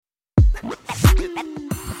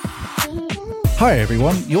Hi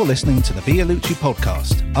everyone, you're listening to the Vialucci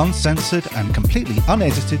podcast, uncensored and completely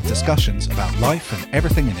unedited discussions about life and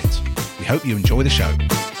everything in it. We hope you enjoy the show.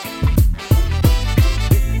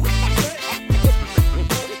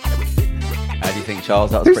 How do you think,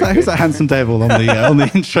 Charles? That was Who's that handsome devil on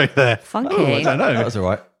the intro there? Funky. Oh, I don't know. That was all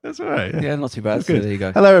right. That's all right. Yeah, not too bad. So Good. there you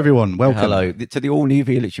go. Hello everyone, welcome. Hello to the all-new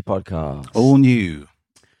Vialucci podcast. All new.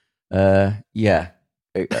 Yeah.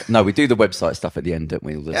 No, we do the website stuff at the end, don't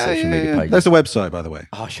we? All the social media pages. There's a website, by the way.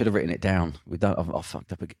 Oh, I should have written it down. We don't. I've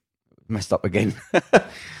fucked up again. Messed up again.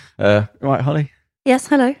 Right, Holly. Yes,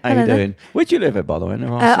 hello. How hello you there. doing? Where do you live, by the way?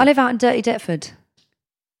 I live out in Dirty Deptford.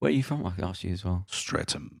 Where are you from? I can ask you as well.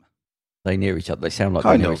 Streatham. They near each other. They sound like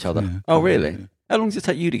Kind they near of, each other. yeah. Oh, really? Yeah. How long does it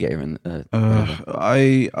take you to get here?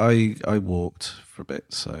 I walked for a bit,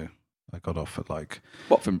 so I got off at like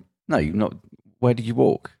What from? No, you're not. Where did you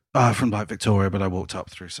walk? from like Victoria, but I walked up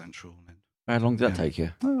through Central. And How long did that Yeah. take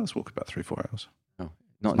you? I was walking about 3-4 hours.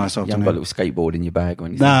 Not Nice you haven't afternoon. got a little skateboard in your bag or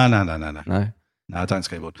anything. No. No. No, I don't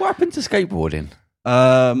skateboard. What happened to skateboarding?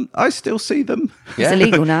 I still see them. It's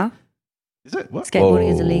illegal now. Is it? What? Skateboarding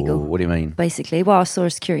is Whoa, illegal, What do you mean? basically. Well, I saw a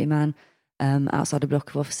security man outside a block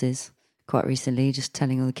of offices quite recently, just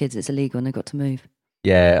telling all the kids it's illegal and they've got to move.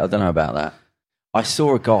 Yeah, I don't know about that. I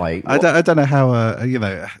saw a guy. I don't know how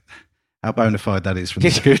how bona fide that is from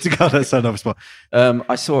the security guard at Sun Spot.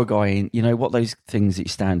 I saw a guy in. You know what those things that you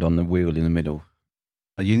stand on the wheel in the middle?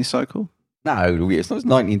 A unicycle? No, it's not. It's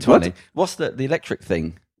 1920. What's the electric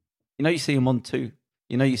thing? You know, you see them on two.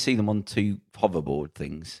 You know, you see them on two hoverboard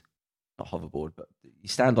things. Not hoverboard, but you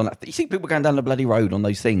stand on that. You see people going down the bloody road on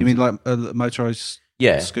those things. You mean like a motorised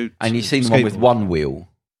yeah? scoot? And you see them on with skateboard? one wheel.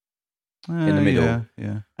 in the middle.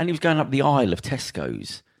 Yeah. And he was going up the aisle of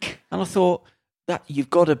Tesco's, and I thought that you've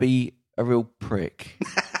got to be a real prick.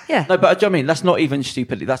 Yeah. No, but do you know what I mean? That's not even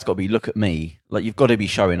stupidity. That's got to be, look at me. Like, you've got to be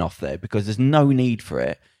showing off there because there's no need for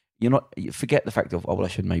it. You're not, forget the fact of, oh, well, I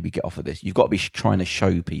should maybe get off of this. You've got to be trying to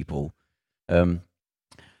show people.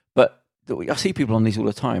 But I see people on these all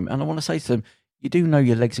the time, and I want to say to them, you do know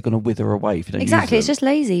your legs are going to wither away if you don't Exactly. use It's just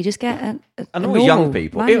lazy. Just get and a always young normal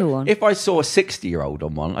people. manual one. If I saw a 60-year-old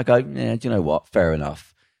on one, I go, yeah, do you know what? Fair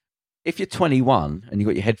enough. If you're 21 and you've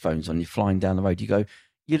got your headphones on, you're flying down the road, you go,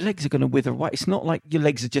 your legs are going to wither away. It's not like your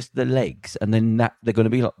legs are just the legs, and then that they're going to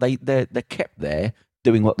be like they're kept there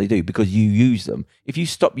doing what they do because you use them. If you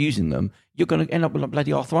stop using them, you're going to end up with like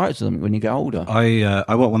bloody arthritis or something when you get older. I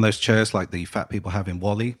want one of those chairs like the fat people have in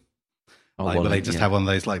Wall-E. Oh, Like, well, where they just yeah. have one of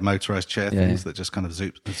those like motorized chair Yeah. things that just kind of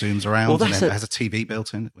zooms around, Well, and that's then a- it has a TV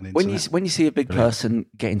built in. With When you internet. see a big Brilliant. person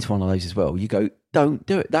get into one of those as well, you go, don't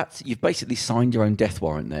do it. You've basically signed your own death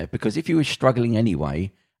warrant there, because if you were struggling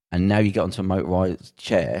anyway and now you get onto a motorised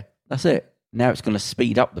chair, that's it. Now it's going to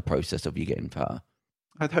speed up the process of you getting fatter.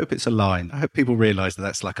 I'd hope it's a line. I hope people realise that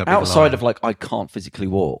that's like a big Outside line. of like, I can't physically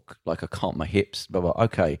walk, like I can't, my hips, blah, blah,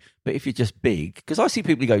 okay. But if you're just big, because I see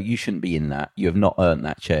people who go, you shouldn't be in that. You have not earned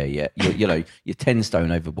that chair yet. You're 10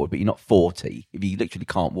 stone overboard, but you're not 40. If you literally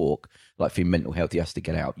can't walk, like for your mental health, you have to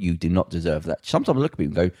get out. You do not deserve that. Sometimes I look at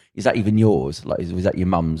people and go, is that even yours? Like, was that your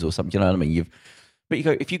mum's or something? Do you know what I mean? But you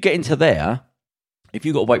go, if you get into there, if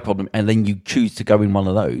you've got a weight problem and then you choose to go in one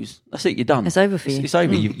of those, that's it, you're done. It's over for you. It's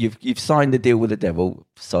over. You've signed the deal with the devil.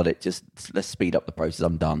 Sod it. Just let's speed up the process.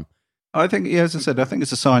 I'm done. I think, yeah, as I said, I think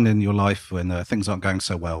it's a sign in your life when things aren't going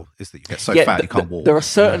so well is that you get so fat you can't walk. There are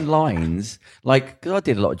certain lines, like, because I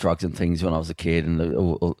did a lot of drugs and things when I was a kid, and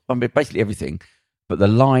I mean, basically everything. But the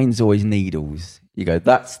line's always needles. You go,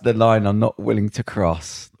 that's the line I'm not willing to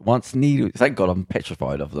cross. Once needles, thank God I'm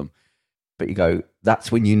petrified of them. But you go, that's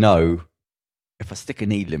when you know, if I stick a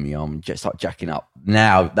needle in my arm and just start jacking up,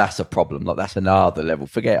 now that's a problem. Like, that's another level.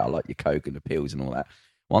 Forget I like your coke and the pills and all that.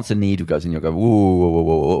 Once a needle goes in, you'll go, whoa, whoa, whoa,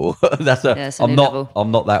 whoa, whoa. That's it's a I'm new not. level. I'm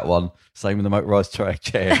not that one. Same with the motorised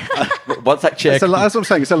chair. Once that chair, That's what I'm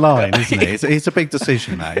saying. It's a line, isn't it? It's a big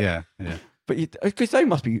decision, that. Yeah. but because they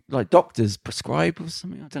must be like doctors prescribe or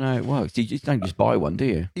something. I don't know how it works. You just don't just buy one, do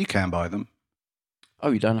you? You can buy them. Oh,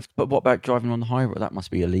 you don't have to. But what about driving on the high road? That must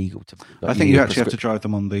be illegal. I think you actually have to drive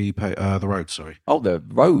them on the road. Sorry. Oh, the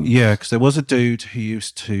road. Yeah, because there was a dude who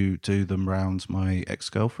used to do them round my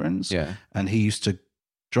ex-girlfriend's. Yeah. And he used to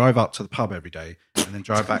drive up to the pub every day and then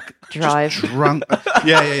drive back. Drive. Just drunk.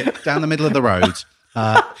 Yeah. Down the middle of the road.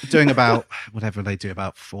 Doing about whatever they do,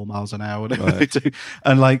 about 4 miles an hour, whatever they do,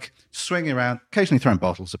 and like swinging around, occasionally throwing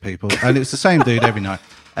bottles at people. And it's the same dude every night.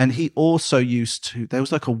 And he also used to, there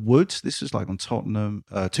was like a wood, this was like on Tottenham,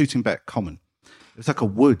 Tooting Beck Common. It was like a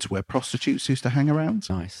wood where prostitutes used to hang around.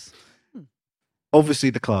 Nice. obviously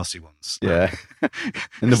the classy ones. Yeah.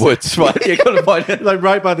 In the woods, right? You got to find it. Like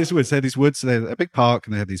right by this woods, they had these woods. They had a big park,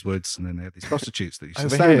 and they had these woods, and then they had these prostitutes that used to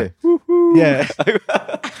Over stay here. there. Yeah,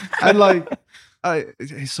 and like,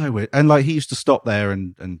 it's so weird. And like, he used to stop there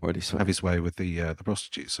and Where'd he swim? have his way with the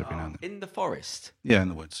prostitutes every now and then. In the forest. Yeah, in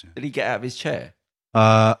the woods. Yeah. Did he get out of his chair?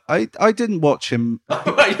 I didn't watch him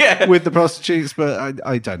Yeah. with the prostitutes, but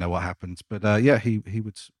I don't know what happened. But yeah, he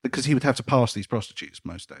would, because he would have to pass these prostitutes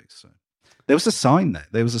most days. So there was a sign there.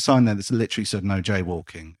 There was a sign there that literally said no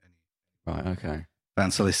jaywalking. Right, okay.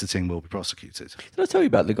 And soliciting will be prosecuted. Did I tell you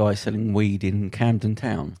about the guy selling weed in Camden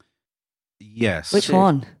Town? Yes. Which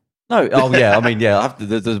one? No, oh yeah, I mean, yeah, I have to,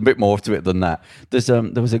 there's a bit more to it than that.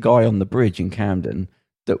 There was a guy on the bridge in Camden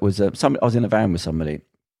that was, I was in a van with somebody,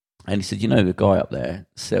 and he said, the guy up there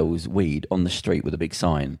sells weed on the street with a big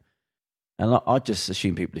sign. And I just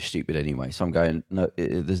assume people are stupid anyway. So I'm going, no,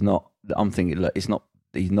 there's not, I'm thinking, look, it's not,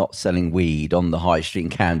 he's not selling weed on the high street in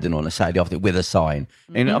Camden on a Saturday afternoon with a sign.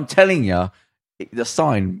 And I'm telling you, the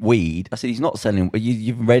sign, weed, I said, he's not selling,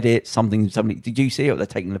 you've read it, something, did you see it? They're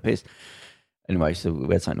taking the piss. Anyway, so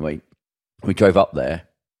we had something to eat. We drove up there,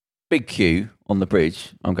 big queue on the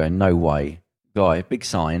bridge. I'm going, no way. Guy, big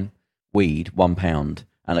sign, weed, £1,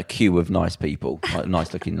 and a queue of nice people, like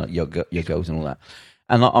nice looking, like your girls and all that.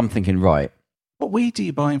 And I'm thinking, right. What weed are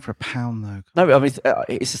you buying for £1 though? No, I mean,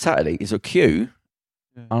 it's a Saturday, it's a queue.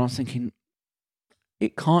 Yeah. And I was thinking,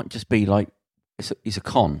 it can't just be like, it's a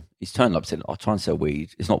con. He's turned up and said, I'll try and sell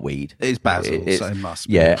weed. It's not weed. It's basil, so it must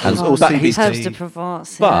be. Yeah. And he's herbs de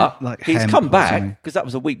Provence. But like he's come back, because that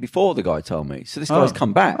was a week before the guy told me. So this guy's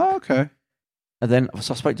come back. Oh, okay. And then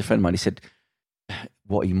so I spoke to a friend of mine. He said,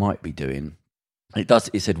 what he might be doing, it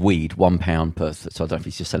said weed, £1 per, so I don't know if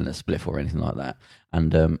he's just selling a spliff or anything like that.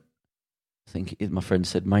 And I think my friend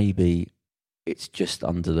said, maybe it's just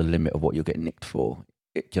under the limit of what you'll get nicked for.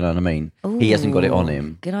 Do you know what I mean? Ooh, he hasn't got it on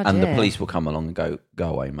him. good idea. And the police will come along and go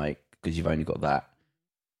away, mate, because you've only got that.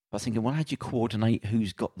 I was thinking, well, how do you coordinate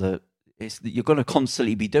who's got you're going to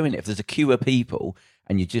constantly be doing it. If there's a queue of people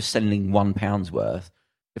and you're just selling £1 worth,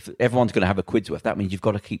 if everyone's going to have a quid's worth, that means you've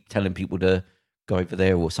got to keep telling people to go over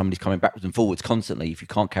there, or somebody's coming backwards and forwards constantly if you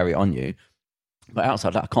can't carry it on you. But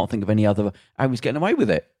outside that, I can't think of any other how he's getting away with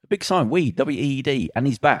it. A big sign, weed, W-E-E-D, and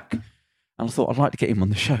he's back. And I thought I'd like to get him on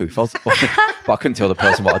the show. If I was, but I couldn't tell the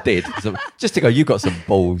person what I did. So just to go, you got some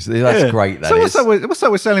balls. That's great. What's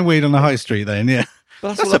that with selling weed on the high street then? Yeah.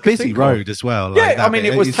 But that's a busy road as well. Like I mean,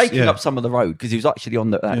 it was taking up some of the road because he was actually on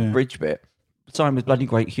that bridge bit. The sign was bloody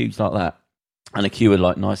great, huge like that. And a queue of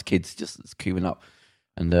like nice kids just queuing up.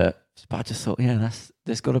 And but I just thought,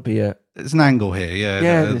 there's got to be there's an angle here,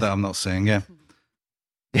 that I'm not seeing, yeah.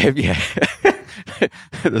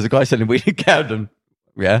 There's a guy selling weed in Camden.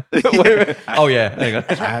 Yeah. Oh yeah. Hang on.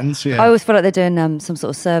 Hands, I always feel like they're doing some sort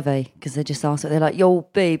of survey because they just ask it. They're like, "Yo,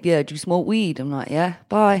 babe, do you smoke weed?" I'm like, "Yeah,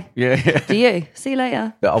 bye." Yeah. Do you? See you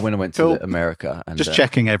later. But when I went to America and just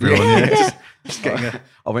checking everyone. Just getting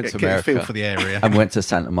I went to America, a feel for the area, and went to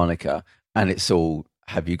Santa Monica, and it's all,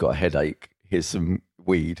 "Have you got a headache? Here's some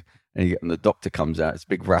weed." And the doctor comes out, it's a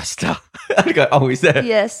big rasta. I go, "Oh, he's there."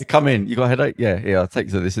 Yes. You come in, you got a headache? Yeah, I'll take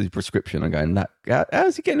this is a prescription. I'm going,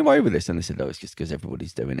 how's he getting away with this? And they said, it's just because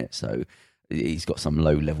everybody's doing it. So he's got some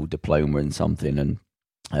low level diploma in something. And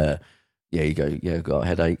you go, got a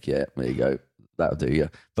headache? Yeah, there you go. That'll do you.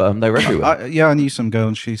 But they were everywhere. I knew some girl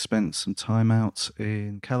and she spent some time out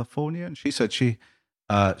in California. And she said she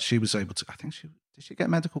was able to, did she get a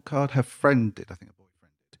medical card? Her friend did, I think a boyfriend.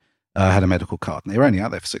 Had a medical card, and they were only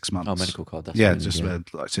out there for 6 months. Oh, medical card. That's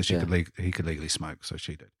so he could legally smoke, so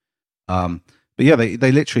she did. But yeah, they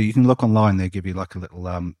literally, you can look online. They give you like a little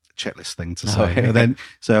checklist thing to say, and then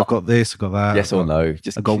I've got this, I've got that. Yes or no?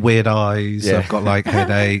 I've got weird eyes. I've got like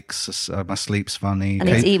headaches. My sleep's funny. I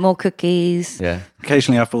need to eat more cookies. Yeah.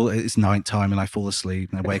 Occasionally, it's nighttime and I fall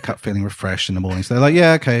asleep and I wake up feeling refreshed in the morning. So they're like,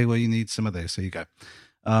 "Yeah, okay, well, you need some of this. Here you go."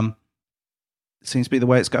 Seems to be the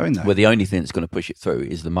way it's going now. Well, the only thing that's going to push it through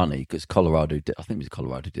is the money, because Colorado did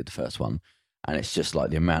the first one, and it's just like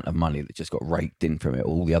the amount of money that just got raked in from it.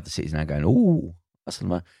 All the other cities now going, "Oh, that's the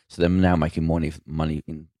money." So they're now making money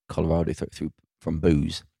in Colorado through from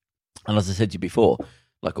booze. And as I said to you before,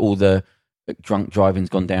 like all the drunk driving's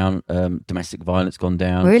gone down, domestic violence gone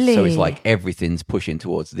down. Really? So it's like everything's pushing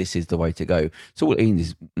towards this is the way to go. So all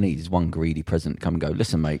it needs is one greedy president to come and go,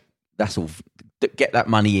 "Listen, mate, that's all. Get that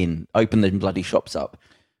money in. Open the bloody shops up."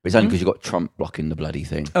 But it's only because you've got Trump blocking the bloody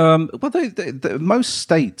thing. Well, most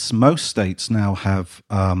states now have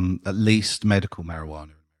at least medical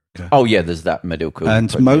marijuana. Oh yeah, there's that medical.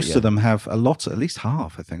 And most of them have a lot, at least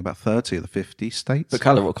half, I think, about 30 of the 50 states. But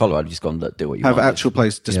Colorado just gone, do what you have want. actual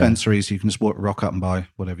place dispensaries. You can just rock up and buy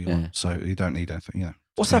whatever you want. So you don't need anything.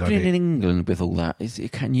 What's happening in England with all that?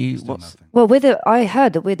 Well, I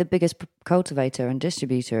heard that we're the biggest cultivator and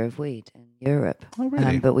distributor of weed in Europe. Oh,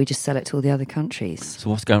 really? But we just sell it to all the other countries. So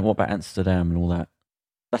what about Amsterdam and all that?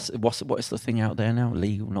 What is the thing out there now?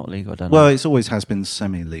 Legal, not legal? I don't know. Well, it always has been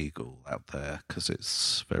semi-legal out there because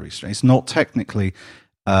it's very strange. It's not technically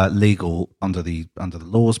legal under the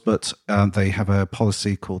laws, but they have a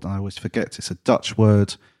policy called, and I always forget, it's a Dutch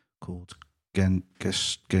word called Gensting,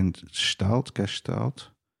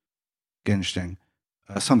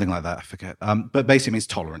 something like that. I forget. But basically, it means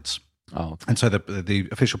tolerance. Oh, okay. And so the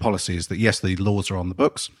official policy is that yes, the laws are on the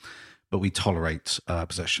books, but we tolerate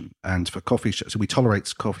possession. And for coffee shops, so we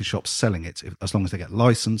tolerate coffee shops selling it as long as they get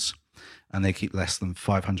license and they keep less than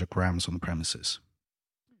 500 grams on the premises.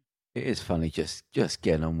 It is funny. Just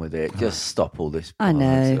get on with it. Just stop all this. I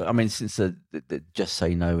know. I mean, since the Just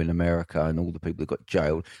Say No in America and all the people that got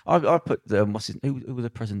jailed, I put who was the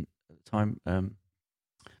president at the time?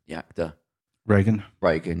 The actor Reagan.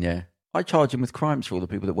 Yeah. I charge him with crimes for all the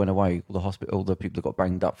people that went away, all the hospital, all the people that got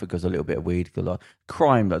banged up because of a little bit of weed.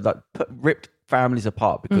 Crime that ripped families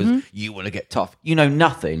apart because you want to get tough. You know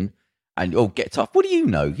nothing, and get tough. What do you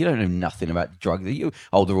know? You don't know nothing about drugs. They're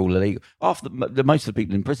all illegal. Most of the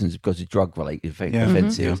people in prisons because of drug-related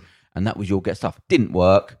offences, and that was your get tough. Didn't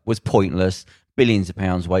work. Was pointless. Billions of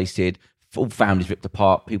pounds wasted. Full families ripped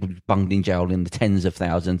apart. People bunged in jail in the tens of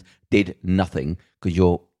thousands. Did nothing because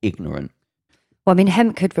you're ignorant. Well, I mean,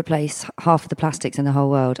 hemp could replace half of the plastics in the whole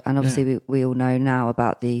world. And obviously, we all know now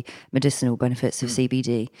about the medicinal benefits of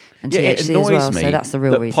CBD and THC it annoys as well. Me so that's the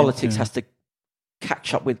real reason. Politics has to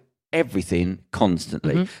catch up with everything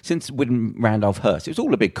constantly. Since William Randolph Hearst, it was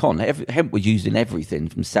all a big con. Hemp was used in everything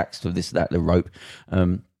from sacks to this, that, the rope.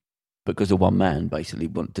 Because the one man basically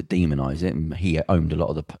wanted to demonise it, and he owned a lot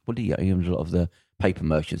of the paper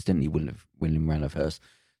merchants, didn't he, William Randolph Hearst?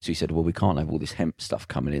 So he said, well, we can't have all this hemp stuff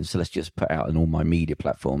coming in, so let's just put out on all my media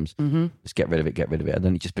platforms. Let's get rid of it. And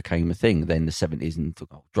then it just became a thing. Then the 70s, and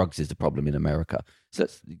drugs is the problem in America. So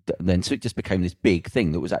it just became this big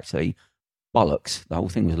thing that was actually bollocks. The whole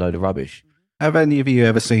thing was a load of rubbish. Have any of you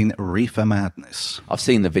ever seen Reefer Madness? I've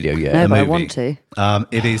seen the video, yeah. No, but I movie. want to.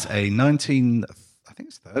 It is a late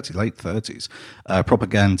 30s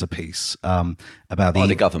propaganda piece about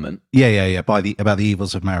the government. About the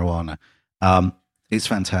evils of marijuana. It's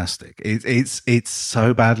fantastic. It's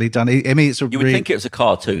so badly done. You would think it was a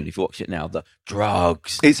cartoon if you watch it now. The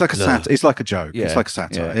drugs. It's like a it's like a joke. Yeah, it's like a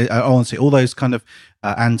satire. Yeah. Honestly, all those kind of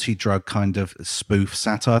anti-drug kind of spoof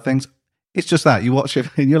satire things. It's just that you watch it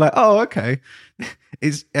and you're like, oh, okay.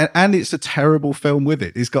 It's a terrible film with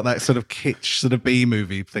it. It's got that sort of kitsch sort of B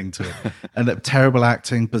movie thing to it, and that terrible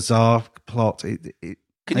acting, bizarre plot.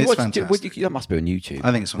 Can you watch it? That must be on YouTube.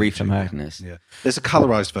 I think it's on Reefer YouTube, Madness. Yeah, there's a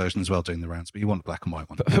colorized version as well doing the rounds, but you want a black and white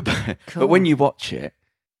one. But when you watch it,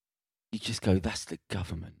 you just go, "That's the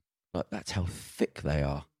government." Like that's how thick they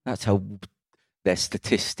are. That's how their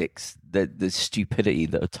statistics, the stupidity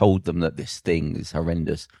that have told them that this thing is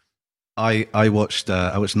horrendous. I watched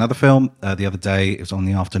another film the other day. It was on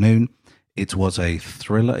the afternoon. It was a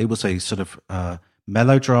thriller. It was a sort of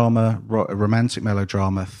melodrama, romantic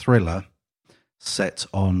melodrama thriller set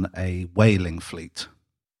on a whaling fleet.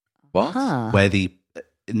 What? Where the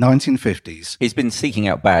 1950s. He's been seeking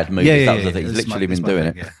out bad movies. That was the thing. He's literally been doing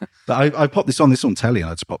it. Yeah. But I popped this on telly, and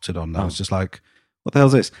I just popped it on. And I was just like, what the hell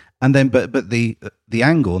is this? And then, but the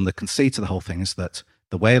angle and the conceit of the whole thing is that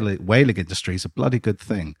the whaling industry is a bloody good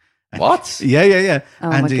thing. What? Yeah.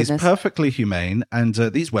 Oh, and it's perfectly humane. And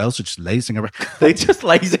these whales are just lazing around. They're just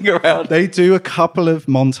lazing around. They do a couple of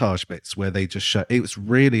montage bits where they just show. It's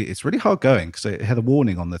really hard going because it had a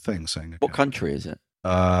warning on the thing saying. What country is it?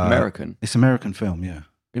 American. It's an American film. Yeah.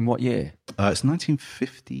 In what year? It's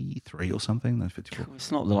 1953 or something. 1954. It's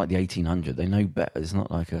not like the 1800. They know better. It's not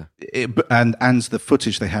like a. And the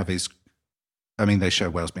footage they have is. I mean, they show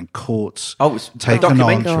whales being caught. Oh, it's taken a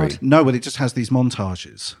documentary. On. No, but it just has these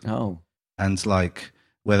montages. Oh. And like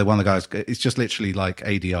where one of the guys, it's just literally like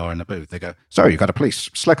ADR in a booth. They go, "So you got a police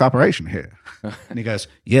slick operation here?" And he goes,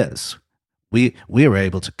 "Yes, we are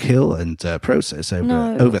able to kill and process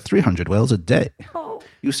over 300 whales a day.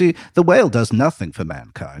 You see, the whale does nothing for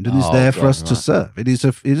mankind and is there for us to serve. It is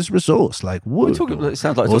a resource like wood. It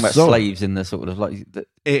sounds like talking about slaves in the sort of like.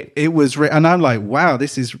 It was, and I'm like, wow,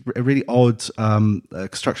 this is a really odd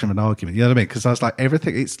construction of an argument. You know what I mean? Because I was like,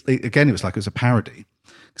 everything. It was like it was a parody.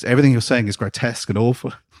 Because everything you're saying is grotesque and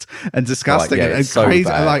awful and disgusting and so crazy.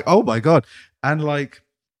 Bad. And like, oh my god, and like.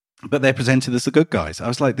 but they're presented as the good guys. I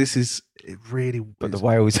was like, this is it really. But the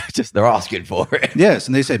whales are they're asking for it. Yes,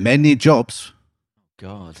 and they say men need jobs.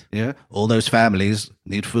 God. Yeah, all those families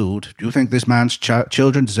need food. Do you think this man's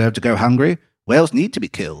children deserve to go hungry? Whales need to be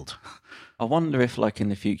killed. I wonder if, like, in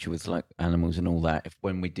the future with like animals and all that, if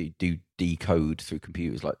when we do decode through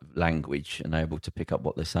computers like language and able to pick up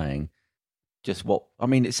what they're saying, just what I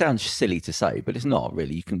mean, it sounds silly to say, but it's not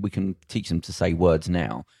really. We can teach them to say words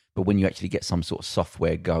now, but when you actually get some sort of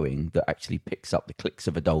software going that actually picks up the clicks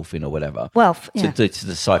of a dolphin or whatever, Well, to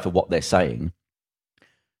decipher what they're saying,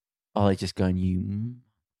 are they just going, you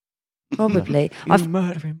probably.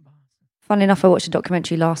 murdering? Funnily enough, I watched a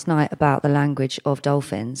documentary last night about the language of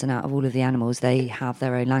dolphins, and out of all of the animals, they have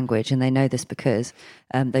their own language, and they know this because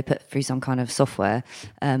they put through some kind of software.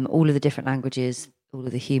 All of the different languages, all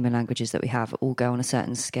of the human languages that we have, all go on a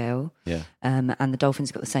certain scale. Yeah. And the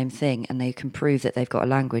dolphins got the same thing, and they can prove that they've got a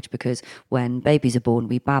language because when babies are born,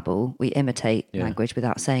 we babble, we imitate language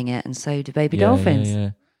without saying it, and so do baby dolphins.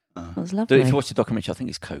 Yeah. That was lovely. If you watch the documentary, I think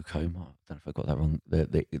it's Coco. I don't know if I got that wrong.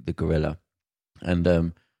 The gorilla,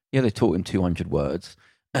 and they taught him 200 words,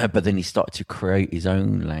 but then he started to create his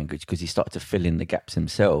own language because he started to fill in the gaps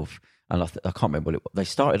himself. And I can't remember what it was. They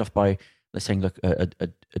started off by saying, "Look, a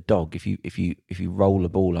dog. If you roll a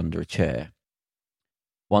ball under a chair,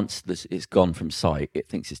 once it's gone from sight, it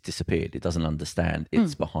thinks it's disappeared. It doesn't understand.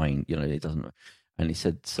 It's behind. It doesn't." And he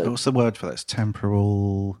said, "So what's the word for that? It's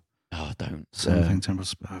temporal." Oh, don't something temporal.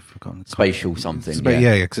 I've forgotten. Spatial something.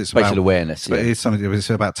 Because it's spatial about awareness. But it's something. It's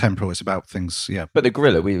about temporal. It's about things. Yeah. But the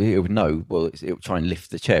gorilla, it would know. Well, it would try and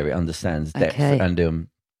lift the chair. It understands depth, and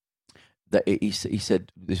that he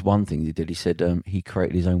said this one thing he did. He said he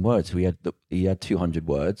created his own words. So he had 200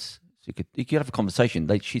 words. So he could have a conversation.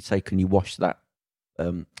 She'd say, "Can you wash that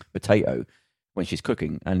potato?" When she's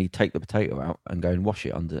cooking, and he'd take the potato out and go and wash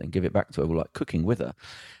it under and give it back to her, like cooking with her.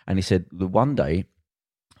 And he said the one day.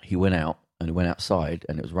 He went out and he went outside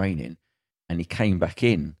and it was raining and he came back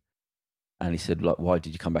in and he said, like, why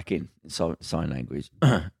did you come back in sign language?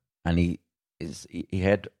 And he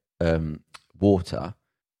had water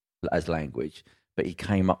as language, but he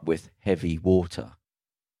came up with heavy water.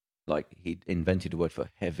 Like he invented a word for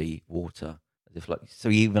heavy water. As if so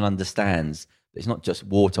he even understands that it's not just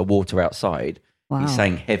water outside. Wow. He's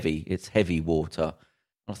saying heavy, it's heavy water.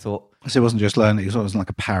 I thought... So it wasn't just learning, it wasn't like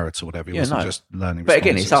a parrot or whatever. It wasn't just learning. But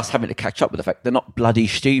again, it's us having to catch up with the fact they're not bloody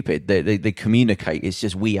stupid. They communicate. It's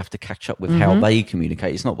just we have to catch up with how they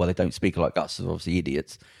communicate. It's not why they don't speak like us. They're obviously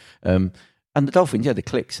idiots. And the dolphins, the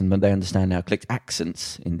clicks, and when they understand how clicks,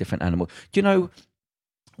 accents in different animals. Do you know,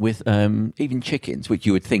 with even chickens, which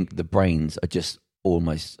you would think the brains are just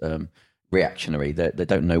almost reactionary. They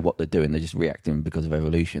don't know what they're doing. They're just reacting because of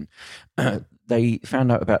evolution. They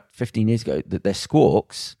found out about 15 years ago that their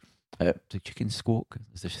squawks, do chickens squawk?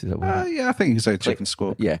 Is that word? Yeah, I think you can say chicken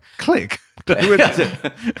squawk. Yeah. Click. Well,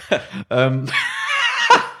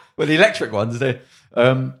 the electric ones,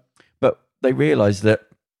 but they realised that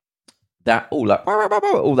all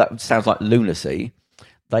that sounds like lunacy.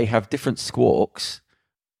 They have different squawks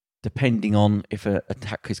depending on if an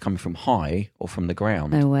attack is coming from high or from the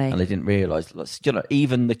ground. No way. And they didn't realise.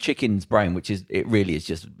 Even the chicken's brain,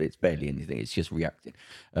 it's barely anything. It's just reacting.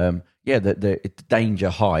 The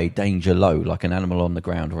danger high, danger low, like an animal on the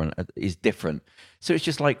ground is different. So it's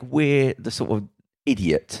just like we're the sort of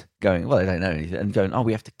idiot going, well, they don't know anything, and going,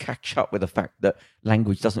 we have to catch up with the fact that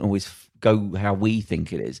language doesn't always go how we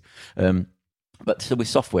think it is. But so with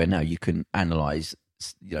software now, you can analyse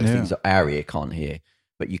things that our ear can't hear.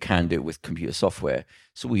 But you can do it with computer software.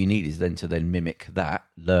 So all you need is then to mimic that,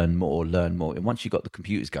 learn more. And once you've got the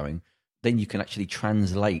computers going, then you can actually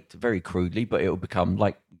translate very crudely, but it will become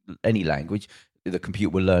like any language. The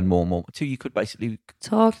computer will learn more and more. So you could basically...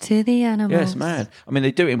 talk to the animals. Yeah, it's mad. I mean,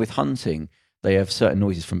 they do it with hunting. They have certain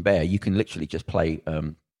noises from bear. You can literally just play,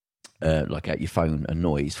 like out your phone, a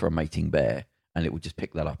noise for a mating bear, and it will just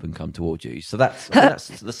pick that up and come towards you. So that's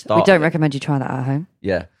the start. We don't recommend you try that at home.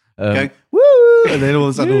 Yeah. Going, woo! And then all of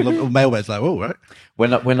a sudden, all the mailman's like, oh, right.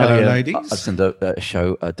 I sent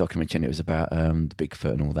a documentary, and it was about the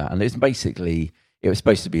Bigfoot and all that. And it was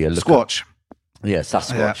supposed to be a look Squatch. Yeah,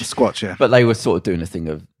 Sasquatch. Yeah, Squatch, yeah. But they were sort of doing a thing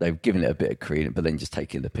of, they've given it a bit of credence, but then just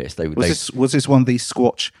taking the piss. Was this one of these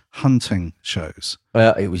Squatch hunting shows?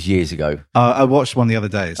 It was years ago. I watched one the other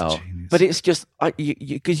day. It's genius. But it's just,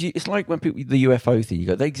 because it's like when people, the UFO thing, you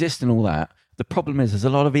go, they exist and all that. The problem is there's a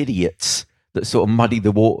lot of idiots that sort of muddy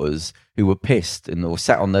the waters who were pissed or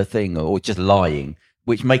sat on their thing or just lying,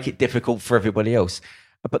 which make it difficult for everybody else.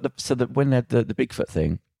 But when they had the Bigfoot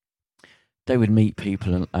thing, they would meet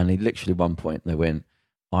people and he literally at one point they went,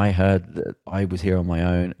 I heard that I was here on my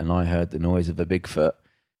own and I heard the noise of a Bigfoot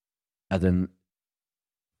and then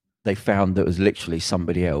they found that it was literally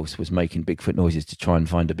somebody else was making Bigfoot noises to try and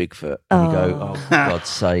find a Bigfoot. And you go, oh, for God's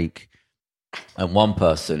sake. And one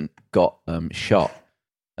person got shot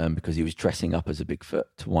because he was dressing up as a Bigfoot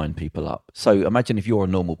to wind people up. So imagine if you're a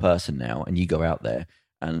normal person now and you go out there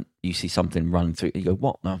and you see something running through, you go,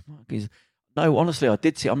 what? No, honestly, I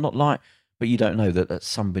did see, I'm not lying. But you don't know that that's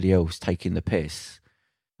somebody else taking the piss.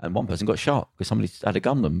 And one person got shot because somebody had a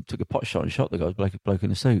gun on them, took a pot shot and shot the guy, bloke in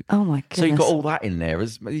a suit. Oh my goodness. So you've got all that in there.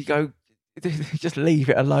 As you go, just leave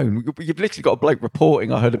it alone. You've literally got a bloke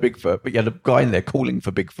reporting, I heard a Bigfoot, but you had a guy in there calling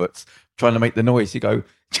for Bigfoots, trying to make the noise. You go,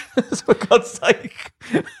 just for God's sake.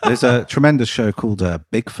 There's a tremendous show called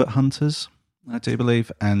Bigfoot Hunters, I do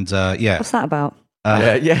believe. And yeah. What's that about?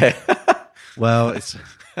 Yeah. Well, it's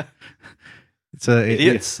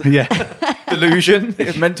idiots. Yeah. Delusion,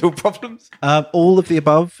 mental problems. All of the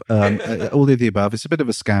above. All of the above. It's a bit of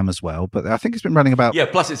a scam as well, but I think it's been running about. Yeah,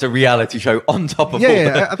 plus it's a reality show on top of all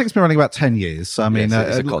Yeah, I think it's been running about 10 years. So, I mean,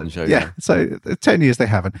 it's a cotton show. Yeah, so 10 years they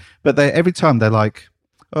haven't. But every time they're like,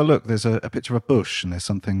 oh, look, there's a picture of a bush and there's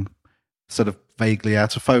something sort of vaguely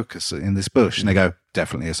out of focus in this bush. And they go,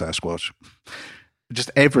 definitely a Sasquatch. Just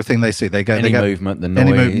everything they see, they go. Movement, the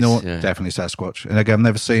noise. Definitely Sasquatch. And they go, I've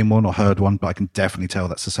never seen one or heard one, but I can definitely tell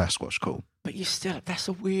that's a Sasquatch call. But you still, that's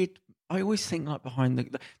a weird. I always think like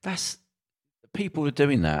behind that's people are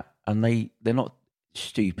doing that, and they're not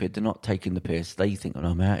stupid. They're not taking the piss. They think, oh,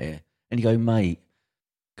 I'm out here, and you go, mate,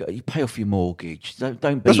 you pay off your mortgage. Don't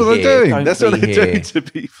be. That's what here. they're doing. Don't That's what they're here. doing. To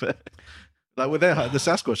be fair, like with the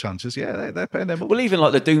Sasquatch hunters, yeah, they're paying their mortgage. Well, even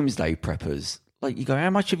like the doomsday preppers. Like you go, how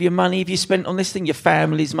much of your money have you spent on this thing? Your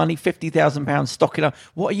family's money, £50,000 stocking up.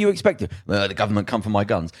 What are you expecting? Well, the government come for my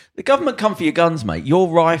guns. The government come for your guns, mate. Your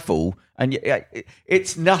rifle, and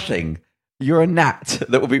it's nothing. You're a gnat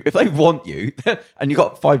that will be if they want you, and you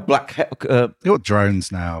got 5 black. You got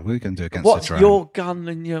drones now. We can do against what's the drone. your gun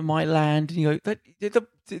and my land? And you go,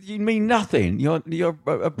 you mean nothing. You're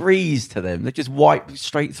a breeze to them. They just wipe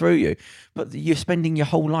straight through you. But you're spending your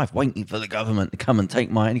whole life waiting for the government to come and take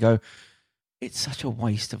mine. And you go. It's such a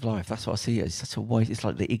waste of life. That's what I see it. It's such a waste. It's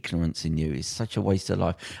like the ignorance in you. It's such a waste of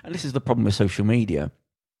life. And this is the problem with social media.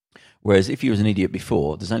 Whereas if you was an idiot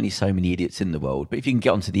before, there's only so many idiots in the world. But if you can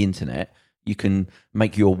get onto the internet, you can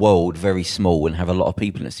make your world very small and have a lot of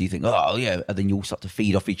people in it. So you think, oh, yeah. And then you all start to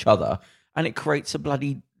feed off each other. And it creates a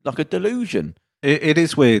bloody, like a delusion. It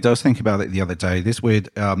is weird. I was thinking about it the other day. It is weird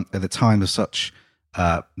at the time of such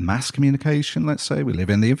mass communication, let's say. We live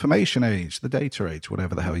in the information age, the data age,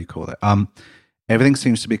 whatever the hell you call it. Everything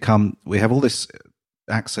seems to become, we have all this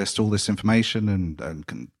access to all this information and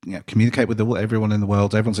can communicate with everyone in the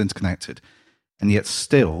world. Everyone's interconnected. And yet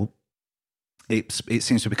still, it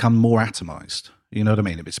seems to become more atomized. You know what I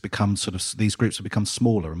mean? It's become sort of, these groups have become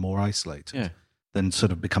smaller and more isolated. Than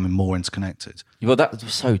sort of becoming more interconnected. Well,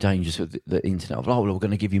 that's so dangerous with the internet. Oh, we're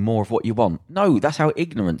going to give you more of what you want. No, that's how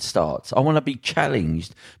ignorance starts. I want to be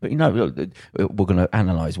challenged. But, look, we're going to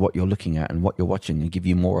analyse what you're looking at and what you're watching and give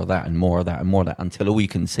you more of that and more of that and more of that until all you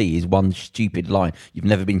can see is one stupid line. You've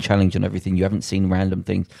never been challenged on everything. You haven't seen random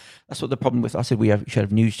things. That's what the problem with, I said we should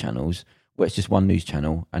have news channels where it's just one news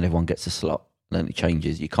channel and everyone gets a slot. Then it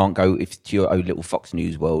changes. You can't go to your own little Fox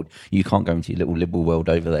News world. You can't go into your little liberal world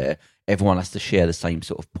over there. Everyone has to share the same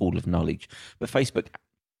sort of pool of knowledge. But Facebook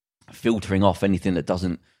filtering off anything that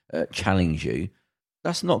doesn't challenge you,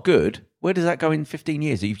 that's not good. Where does that go in 15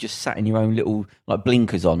 years? You've just sat in your own little like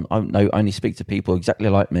blinkers on. I only speak to people exactly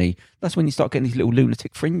like me. That's when you start getting these little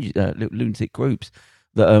lunatic fringe, little lunatic groups.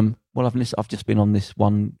 That I've just been on this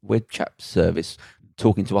one web chat service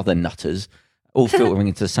talking to other nutters, all filtering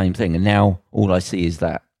into the same thing, and now all I see is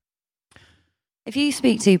that. If you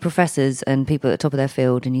speak to professors and people at the top of their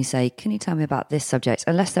field and you say, can you tell me about this subject?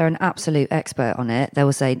 Unless they're an absolute expert on it, they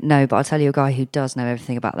will say, no, but I'll tell you a guy who does know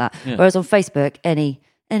everything about that. Yeah. Whereas on Facebook, any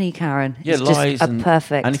Karen is just a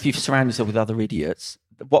perfect... And if you surround yourself with other idiots,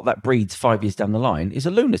 what that breeds 5 years down the line is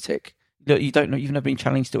a lunatic. You don't know, you've never been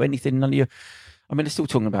challenged to anything. None of you... I mean, they're still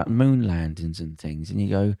talking about moon landings and things, and you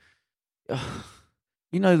go... Oh,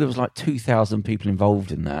 there was like 2,000 people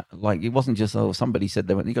involved in that. Like, it wasn't just, somebody said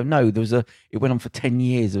they went, you go, no, it went on for 10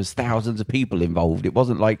 years. There was thousands of people involved. It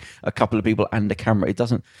wasn't like a couple of people and a camera. It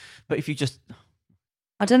doesn't, but if you just...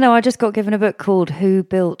 I don't know. I just got given a book called Who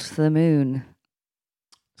Built the Moon?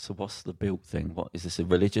 So what's the built thing? What, is this a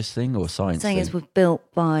religious thing or a science thing? It was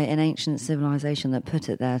built by an ancient civilization that put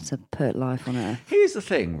it there to put life on Earth. Here's the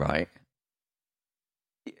thing, right?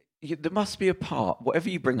 There must be a part, whatever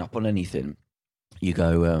you bring up on anything, you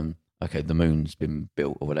go, okay, the moon's been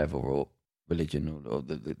built or whatever, or religion, or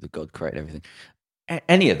the God created everything.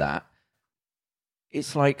 Any of that,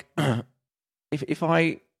 it's like, if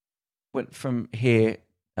I went from here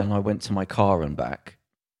and I went to my car and back,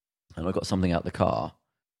 and I got something out the car,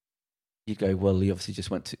 you go, well, he obviously just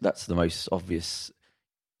went to. That's the most obvious.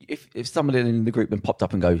 If somebody in the group then popped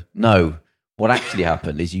up and go, no, what actually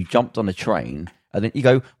happened is you jumped on a train, and then you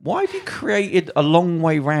go, why have you created a long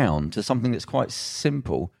way round to something that's quite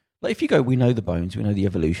simple? Like if you go, we know the bones, we know the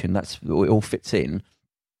evolution, it all fits in.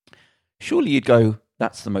 Surely you'd go,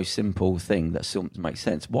 that's the most simple thing that still makes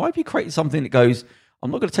sense. Why have you created something that goes,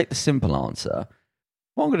 I'm not going to take the simple answer.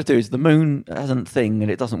 What I'm going to do is the moon has a thing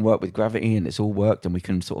and it doesn't work with gravity and it's all worked and we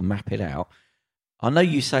can sort of map it out. I know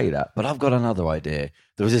you say that, but I've got another idea.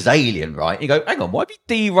 There was this alien, right? You go, hang on, why have you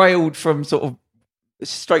derailed from sort of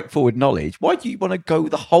straightforward knowledge? Why do you want to go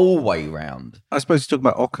the whole way round? I suppose you're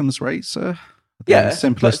talking about Occam's razor. Yeah, the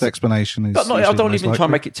simplest explanation is. But I don't even likely. try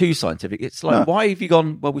and make it too scientific. It's like, why have you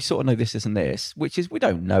gone, well, we sort of know this and this, which is, we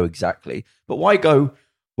don't know exactly, but why go,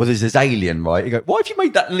 well, there's this alien, right? You go, why have you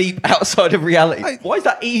made that leap outside of reality? Why is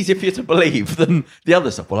that easier for you to believe than the other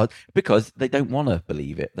stuff? Well, because they don't want to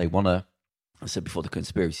believe it. They want to, I said before, the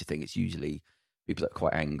conspiracy thing, it's usually people that are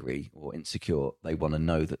quite angry or insecure. They want to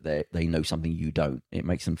know that they know something you don't. It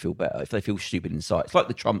makes them feel better. If they feel stupid inside, it's like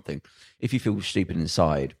the Trump thing. If you feel stupid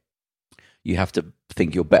inside, you have to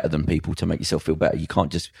think you're better than people to make yourself feel better. You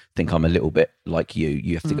can't just think I'm a little bit like you.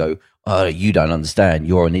 You have to go, oh, you don't understand.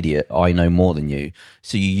 You're an idiot. I know more than you.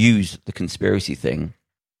 So you use the conspiracy thing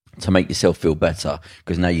to make yourself feel better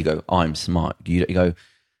because now you go, I'm smart. You go,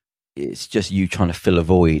 it's just you trying to fill a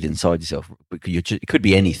void inside yourself. It could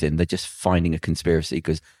be anything. They're just finding a conspiracy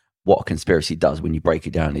because what a conspiracy does when you break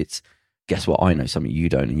it down, it's, guess what? I know something you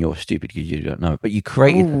don't and you're stupid because you don't know. But you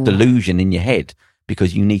created a delusion in your head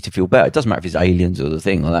because you need to feel better. It doesn't matter if it's aliens or the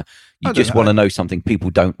thing like that. You just want to know something people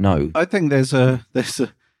don't know. I think there's a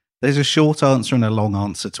short answer and a long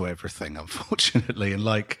answer to everything, unfortunately. And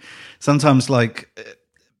like sometimes, like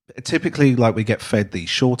typically, like we get fed these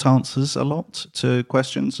short answers a lot to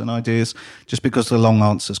questions and ideas, just because the long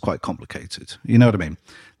answer is quite complicated. You know what I mean?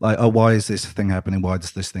 Like, oh, why is this thing happening? Why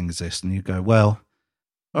does this thing exist? And you go, well,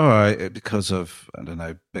 all right, because of, I don't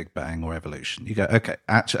know, Big Bang or evolution. You go, okay,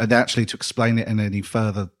 actually to explain it in any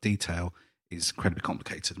further detail is incredibly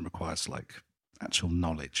complicated and requires like actual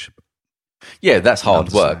knowledge. Yeah, that's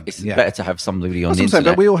hard work. It's better to have somebody on the internet.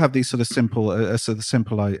 But we all have these sort of simple,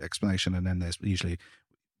 explanation, and then there's usually,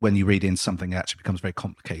 when you read in something, it actually becomes very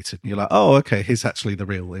complicated. And you're like, oh, okay, here's actually the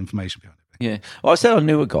real information behind it. Yeah. Well, I said I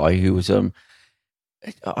knew a guy who was,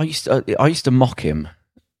 I used to mock him.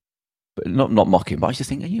 But not mock him, but I used to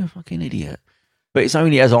think, are you a fucking idiot? But it's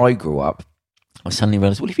only as I grew up, I suddenly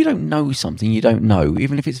realised, well, if you don't know something, you don't know,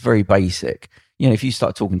 even if it's very basic. You know, if you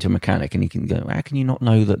start talking to a mechanic and he can go, how can you not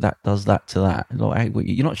know that does that to that? Like, hey, well,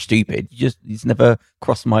 you're not stupid. It's never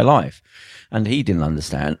crossed my life. And he didn't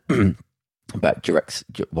understand about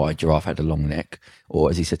why a giraffe had a long neck, or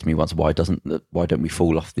as he said to me once, why don't we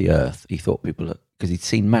fall off the earth? He thought because he'd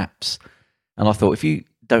seen maps. And I thought, if you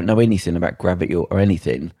don't know anything about gravity or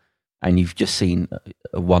anything, and you've just seen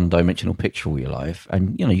a one-dimensional picture of your life,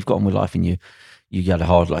 and you know you've got on with life, and you had a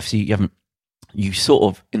hard life, so you sort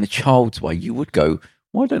of, in the child's way, you would go,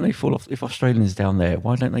 why don't they fall off? If Australians down there,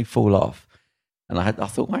 why don't they fall off? And I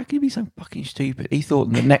thought, why can you be so fucking stupid? He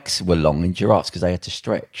thought the necks were long in giraffes because they had to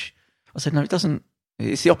stretch. I said, no, it doesn't.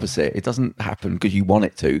 It's the opposite. It doesn't happen because you want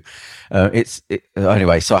it to.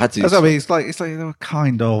 Anyway. So I had to. I mean, it's like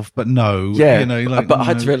kind of, but no. Yeah, you know, like, but I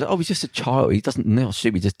had to realize, he's just a child. He doesn't know.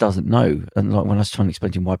 Stupid. He just doesn't know. And like when I was trying to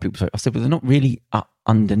explain to him why people say, I said, well, they're not really up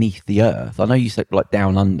underneath the earth. I know you said like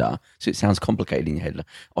down under, so it sounds complicated in your head. Like,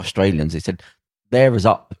 Australians, they said, they're as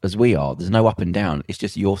up as we are. There's no up and down. It's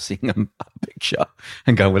just you're seeing a picture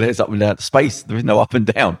and going, well, there's up and down. Space, there is no up and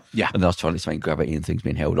down. Yeah. And I was trying to explain gravity and things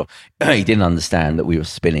being held off. He didn't understand that we were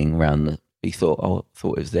spinning around. He thought, it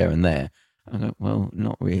was there and there. I go, well,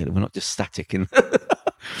 not really. We're not just static.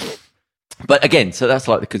 But again, so that's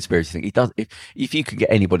like the conspiracy thing. He does. If you could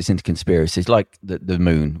get anybody into conspiracies, like the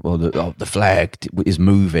moon or the flag is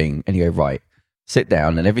moving, and you go, right, sit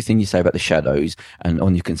down, and everything you say about the shadows, and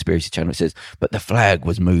on your conspiracy channel it says, but the flag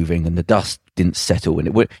was moving and the dust didn't settle, and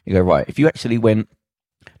it would. You go, right, if you actually went,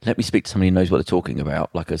 let me speak to somebody who knows what they're talking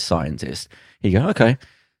about, like a scientist. You go, okay,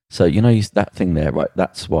 so you know that thing there, right?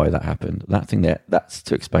 That's why that happened. That thing there, that's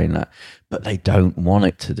to explain that. But they don't want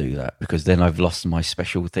it to do that because then I've lost my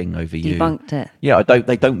special thing over you. Debunked it. Yeah,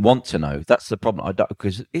 They don't want to know. That's the problem. I don't,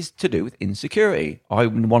 because it's to do with insecurity. I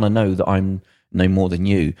want to know that I'm no more than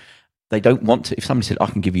you. They don't want to. If somebody said, I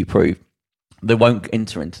can give you proof, they won't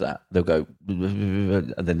enter into that. They'll go,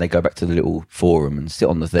 and then they go back to the little forum and sit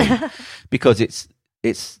on the thing because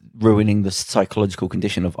it's ruining the psychological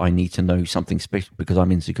condition of I need to know something special because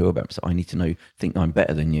I'm insecure about myself. I need to think I'm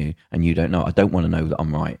better than you, and you don't know. I don't want to know that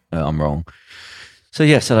I'm right. I'm wrong. So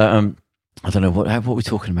yeah. So I don't know what we're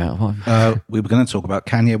talking about. We were going to talk about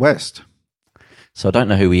Kanye West. So I don't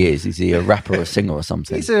know who he is. Is he a rapper or a singer or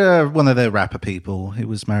something? He's one of the rapper people. He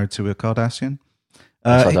was married to a Kardashian.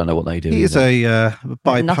 I don't know what they do. He is a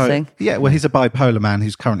bipolar. Nothing. Yeah, well, he's a bipolar man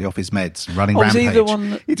who's currently off his meds and running rampage. Is he the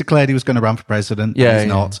one He declared he was going to run for president. Yeah, he's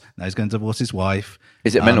yeah. not. Now he's going to divorce his wife.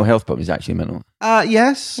 Is it mental health problem? Is it actually mental?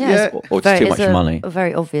 Yes. Yeah, Yeah. it's Or just too much a, money? A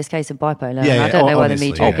very obvious case of bipolar. Yeah, and I yeah, don't know why the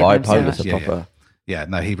obviously, media yeah. give him so bipolar much. is a Yeah, proper. Yeah,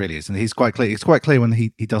 no, he really is. And he's quite clear. It's quite clear when he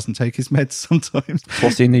doesn't take his meds sometimes.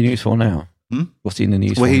 What's he in the news for now? What's he in the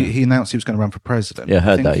news Well, for? now? he announced he was going to run for president. Yeah, I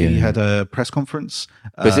heard think that, yeah, He yeah. had a press conference.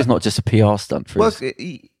 But is this not just a PR stunt for Well,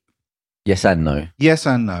 his... Yes and no. yes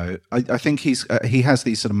and no. I think he has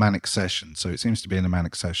these sort of manic sessions, so it seems to be in a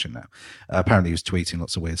manic session now. Apparently, he was tweeting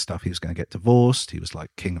lots of weird stuff. He was going to get divorced. He was like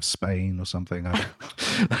king of Spain or something.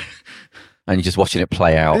 And you're just watching it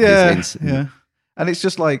play out. Yeah. And it's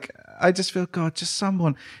just like, I just feel, God, just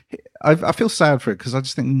someone. I feel sad for it because I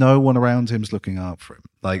just think no one around him is looking out for him.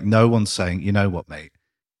 Like, no one's saying, you know what, mate,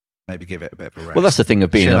 maybe give it a bit of a rest. Well, that's the thing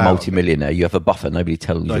of being Chill a out multimillionaire. You have a buffer. Nobody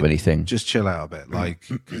tells Like, you anything. Just chill out a bit. Like,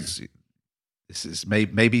 'cause this is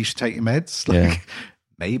maybe you should take your meds. Like, Yeah.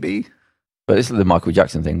 maybe. But this is the Michael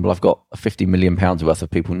Jackson thing. Well, I've got £50 million worth of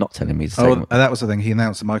people not telling me to take them. That was the thing. He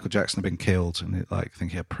announced that Michael Jackson had been killed, and I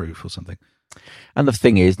think he had proof or something. And the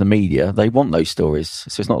thing is, the media, they want those stories.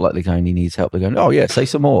 So it's not like they're going, he needs help. They're going, oh, yeah, say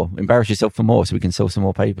some more. Embarrass yourself for more so we can sell some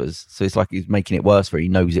more papers. So it's like he's making it worse for him. He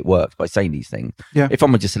knows it works by saying these things. Yeah. If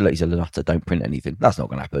someone just said, look, he's a nutter, don't print anything, that's not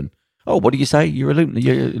going to happen. Oh, what do you say? You're a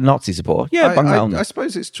Nazi supporter? Yeah, bung that on. I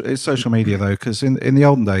suppose it's social media though, because in the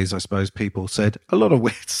olden days, I suppose people said a lot of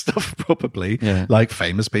weird stuff, probably, Yeah. like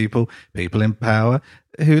famous people in power.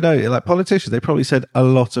 Who know, like politicians, they probably said a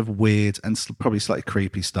lot of weird and probably slightly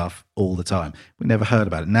creepy stuff all the time. We never heard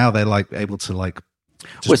about it. Now they're like able to like.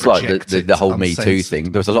 just Well, it's like project the it whole Me Too uncensored.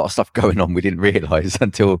 thing. There was a lot of stuff going on we didn't realise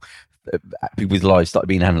until people's lives started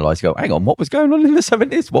being analysed. Go, hang on, what was going on in the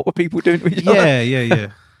 70s? What were people doing to each other? Yeah.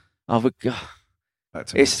 I would go. Back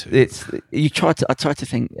to Me It's Too. I try to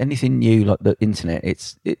think anything new like the internet.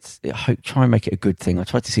 Try and make it a good thing. I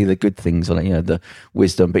try to see the good things on it, the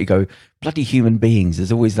wisdom. But you go, bloody human beings.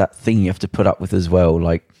 There's always that thing you have to put up with as well.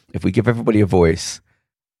 Like if we give everybody a voice,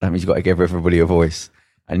 that means you've got to give everybody a voice,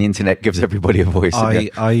 and the internet gives everybody a voice.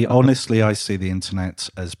 I honestly, I see the internet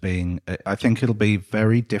as being. I think it'll be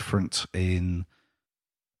very different in.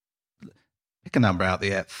 Pick a number out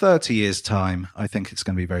there. 30 years time, I think it's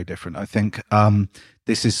going to be very different. I think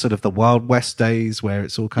this is sort of the Wild West days where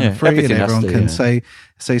it's all kind of free and everything has everyone to, can yeah.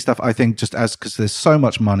 say stuff. I think just because there's so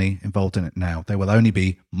much money involved in it now, there will only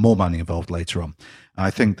be more money involved later on. I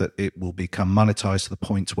think that it will become monetized to the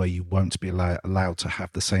point where you won't be allowed to have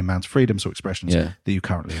the same amount of freedoms or expressions Yeah. that you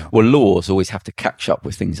currently are. Well, laws always have to catch up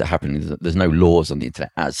with things that happen. There's no laws on the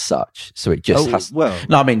internet as such, so it just has. well,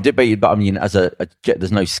 No, I mean, but I mean, as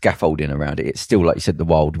there's no scaffolding around it. It's still like you said, the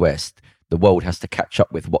Wild West. The world has to catch up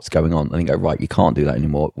with what's going on and then go, right, you can't do that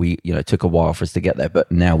anymore. It took a while for us to get there, but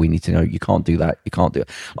now we need to know you can't do that. You can't do it.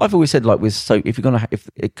 I've always said, like, if you're gonna,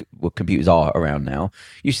 computers are around now,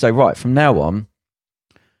 you say, right, from now on,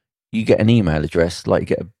 you get an email address, like you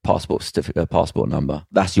get a passport certificate, a passport number.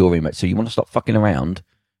 That's your email. So you want to stop fucking around.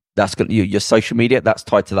 That's going your social media. That's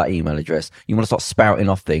tied to that email address. You want to start spouting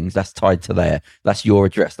off things. That's tied to there. That's your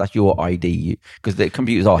address. That's your ID. Because the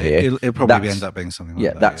computers are here. It'll probably end up being something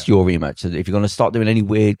like that. That's your email. So if you're going to start doing any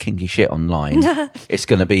weird kinky shit online, it's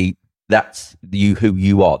going to be that's who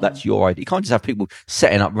you are. That's your ID. You can't just have people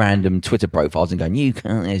setting up random Twitter profiles and going, you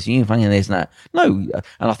can't this, you fucking this and that. No,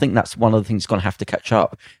 and I think that's one of the things that's going to have to catch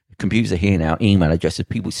up. Computers are here now. Email addresses,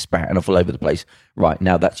 people spouting off all over the place. Right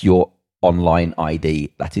now, that's your online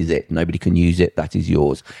ID. That is it. Nobody can use it. That is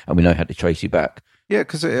yours, and we know how to trace you back. Yeah,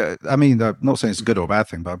 because I mean, I'm not saying it's a good or a bad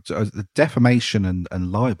thing, but the defamation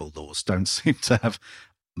and libel laws don't seem to have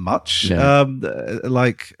much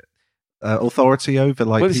authority over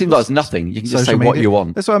like. Well, it seems like there's nothing. You can just say social what media. you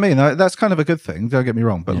want. That's what I mean. That's kind of a good thing. Don't get me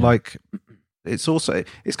wrong, but Yeah. like, it's kind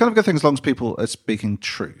of a good thing as long as people are speaking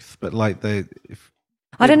truth. But like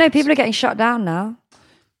I don't know. People are getting shut down now.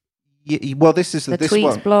 well, this is The this tweets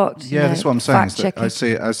one. blocked. Yeah, this is what I'm saying. Is that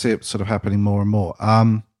fact-checking. I see it sort of happening more and more.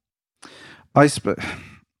 I suppose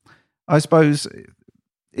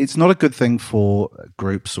it's not a good thing for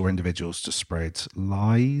groups or individuals to spread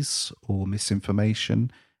lies or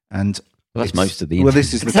misinformation. And Well, that's most of the well,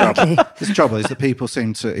 this is the Exactly. trouble. This trouble is that people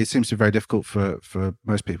it seems to be very difficult for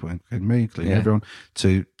most people, including me, including Yeah. everyone,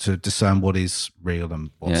 to discern what is real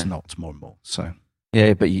and what's Yeah. not more and more. So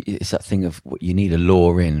Yeah, but it's that thing of what you need a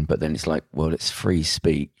law in, but then it's like, well, it's free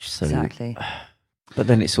speech. So, Exactly. but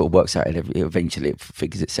then it sort of works out. Eventually, it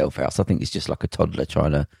figures itself out. So I think it's just like a toddler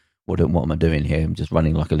trying to, what am I doing here? I'm just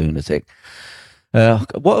running like a lunatic.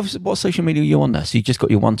 What social media are you on now? So you just got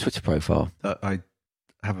your one Twitter profile. I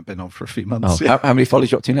haven't been on for a few months. How many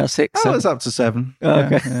followers you up to now? 6? I was up to 7. Oh,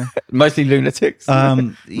 okay. Yeah. Mostly lunatics.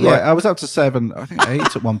 I was up to 7. I think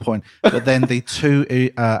 8 at one point. But then the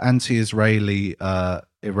 2 anti-Israeli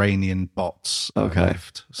Iranian bots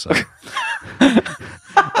left. So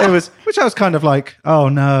it was, which I was kind of like, oh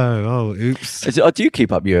no, oh oops. Do you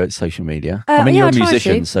keep up your social media? Yeah, you're a I try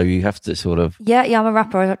musician, to. so you have to sort of. Yeah, I'm a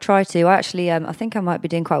rapper. I try to. I actually, I think I might be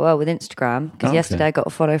doing quite well with Instagram because Okay. yesterday I got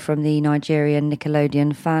a follow from the Nigerian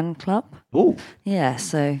Nickelodeon fan club. Oh, Yeah,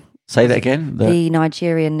 so say that again. the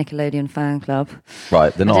Nigerian Nickelodeon fan club.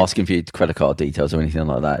 Right, they're not asking for your credit card details or anything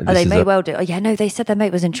like that. Oh, they may well do. Oh, yeah, no, they said their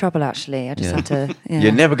mate was in trouble. Actually, I just had to. Yeah.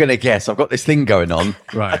 You're never going to guess. I've got this thing going on.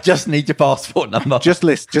 Right. I just need your passport number.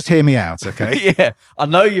 Just hear me out, okay? Yeah, I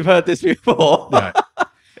know you've heard this before. No.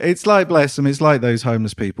 It's like, bless them, it's like those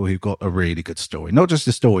homeless people who've got a really good story. Not just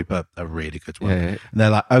a story, but a really good one. Yeah. And they're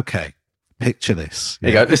like, okay, picture this.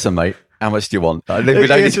 You go, listen, mate, how much do you want? We don't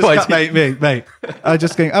Yeah, need to wait. mate. I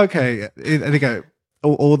just think, okay. And they go,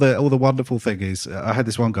 all the wonderful thing is, I had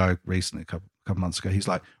this one guy recently, a couple months ago. He's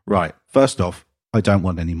like, right, first off, I don't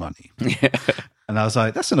want any money. And I was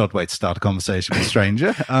like, that's an odd way to start a conversation with a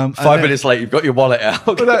stranger. 5 minutes later, you've got your wallet out.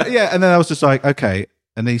 But, and then I was just like, okay.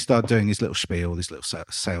 And then he started doing his little spiel, this little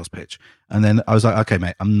sales pitch. And then I was like, okay,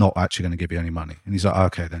 mate, I'm not actually going to give you any money. And he's like,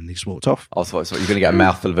 okay, then he just walked off. I thought you're going to get a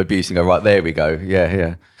mouthful of abuse and go, right, there we go.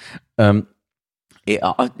 Yeah.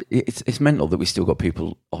 It's mental that we still got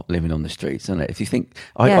people living on the streets, isn't it? If you think,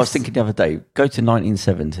 I was thinking the other day, go to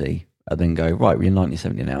 1970 and then go, right, we're in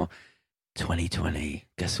 1970 now, 2020,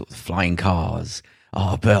 guess what, flying cars,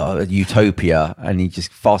 utopia, and you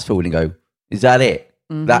just fast forward and go, is that it?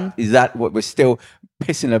 Mm-hmm. Is that what we're still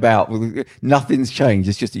pissing about? Nothing's changed.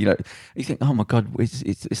 It's just, you think, oh my God,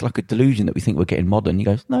 it's like a delusion that we think we're getting modern. You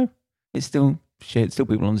go, no, it's still shit, it's still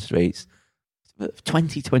people on the streets.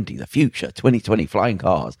 2020, the future, 2020, flying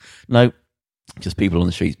cars. No, just people on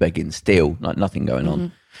the streets begging still, like nothing going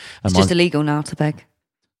on. It's just illegal now to beg.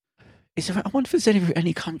 I wonder if there's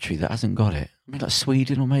any country that hasn't got it. I mean, like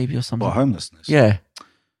Sweden or maybe or something. What, homelessness? Yeah.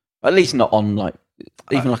 At least not on like,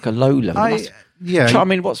 even like a low level. I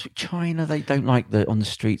mean, what's China? They don't like on the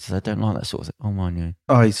streets. They don't like that sort of thing. Oh my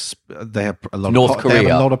God. They have a lot North of Korea. They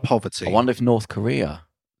have a lot of poverty. I wonder if North Korea,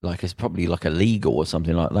 like, it's probably like illegal or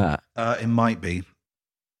something like that. It might be.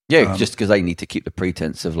 Yeah, just because they need to keep the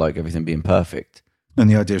pretense of like everything being perfect. And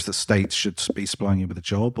the idea is that states should be supplying you with a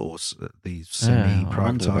job, or the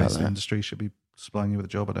semi-privatized industry should be supplying you with a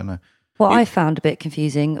job. I don't know. What I found a bit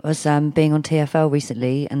confusing was being on TFL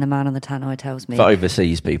recently, and the man on the tannoy tells me For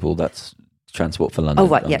overseas people, that's Transport for London. Oh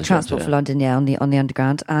right, yeah, Transport for London, yeah, on the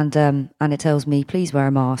underground, and it tells me please wear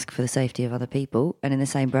a mask for the safety of other people, and in the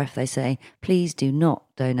same breath they say please do not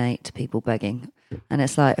donate to people begging, and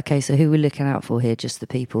it's like, okay, so who we're looking out for here? Just the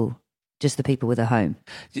people with a home.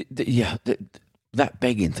 Yeah, that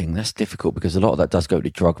begging thing, that's difficult because a lot of that does go to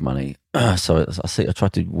drug money. So I try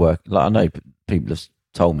to work. Like I know people have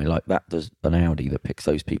told me like that. There's an Audi that picks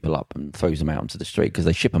those people up and throws them out onto the street because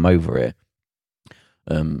they ship them over here.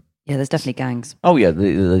 Yeah, there's definitely gangs. Oh yeah,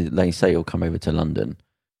 they say you'll come over to London.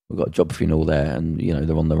 We've got a job for you all there, and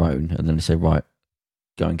they're on their own. And then they say, right,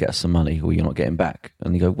 go and get us some money, or you're not getting back.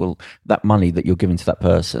 And you go, well, that money that you're giving to that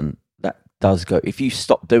person, that does go. If you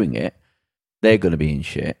stop doing it, they're going to be in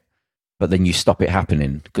shit. But then you stop it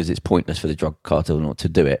happening because it's pointless for the drug cartel not to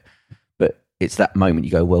do it. But it's that moment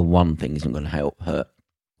you go, well, one thing isn't going to hurt.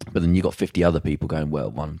 But then you've got 50 other people going,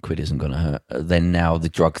 well, £1 isn't going to hurt. Then now the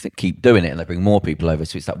drugs keep doing it and they bring more people over.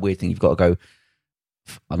 So it's that weird thing. You've got to go,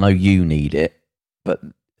 I know you need it, but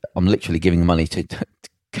I'm literally giving money to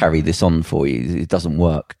carry this on for you. It doesn't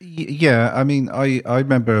work. Yeah, I mean, I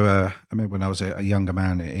remember when I was a younger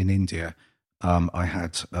man in India, I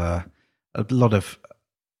had a lot of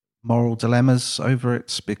moral dilemmas over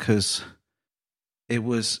it because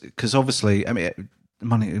obviously, I mean,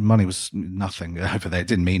 money was nothing over there. It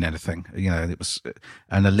didn't mean anything, it was,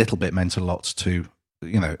 and a little bit meant a lot to,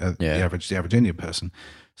 the average Indian person.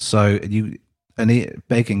 So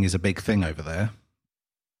begging is a big thing over there.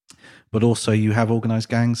 But also you have organised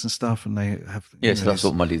gangs and stuff, and they have so that's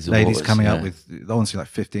what money's ladies coming up with honestly like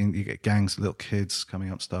 15. You get gangs of little kids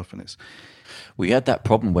coming up stuff, and it's. We had that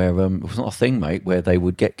problem where it was not a thing, mate, where they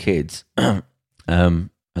would get kids and then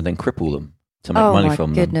cripple them to make money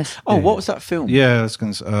from goodness. them. Oh, what was that film? Yeah, I was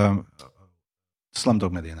going to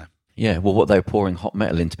Slumdog Millionaire. Yeah, well, what they were pouring hot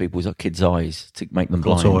metal into people's kids' eyes to make them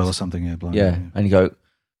blind. Hot oil or something, yeah, blind. Yeah, and you go,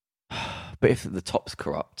 but if the top's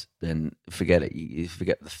corrupt, then forget it. You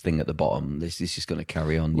forget the thing at the bottom. This is just going to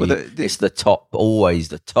carry on. Well, it's the top, always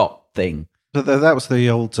the top thing. But that was the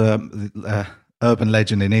old urban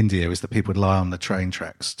legend in India, is that people would lie on the train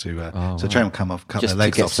tracks so the train would come off, cut Just their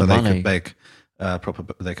legs to get off, so some they money. could beg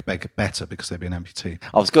they could beg better because they'd be an amputee.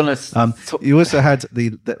 I was going to. You also had they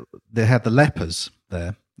had the lepers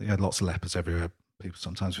there. They had lots of lepers everywhere. People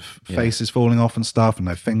sometimes with faces falling off and stuff and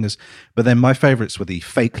no fingers. But then my favourites were the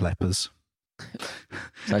fake lepers.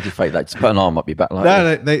 How do you fake that? Just put an arm up your back like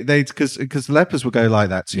No, they because lepers would go like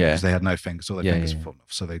that too, because Yeah. they had no fingers, all their fingers were falling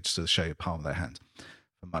off, so they just show you palm of their hand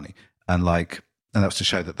for money, and that was to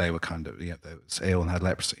show that they were kind of they was ill and had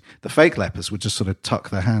leprosy. The fake lepers would just sort of tuck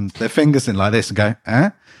their fingers in like this and go,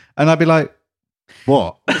 and I'd be like,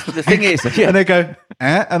 what? The thing is, And they go,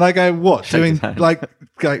 and I go, what? Shake his hand. like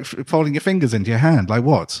folding your fingers into your hand, like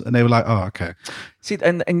what? And they were like, oh, okay. see,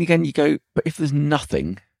 and again, you go, but if there's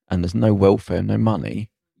nothing and there's no welfare, no money,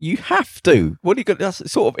 you have to. What do you got?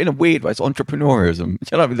 That's sort of in a weird way. It's entrepreneurism. Do you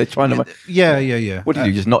know what I mean? They're trying to. Yeah. What do you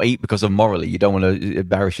do? Just not eat because of morally? You don't want to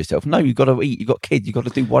embarrass yourself. No, you got to eat. You got kids. You got to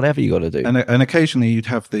do whatever you got to do. And occasionally you'd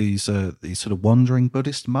have these sort of wandering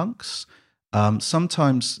Buddhist monks.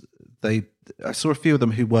 Sometimes I saw a few of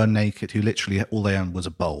them who were naked, who literally all they owned was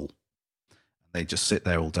a bowl. They just sit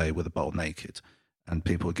there all day with a bowl naked, and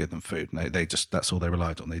people would give them food. And they just, that's all they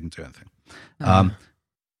relied on. They didn't do anything.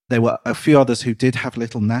 There were a few others who did have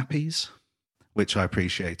little nappies, which I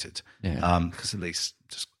appreciated. Yeah. Because at least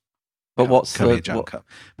just But what's cover your the junk up.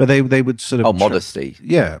 But they would sort of oh modesty?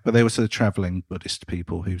 yeah, but they were sort of traveling Buddhist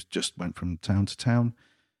people who just went from town to town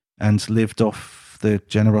and lived off the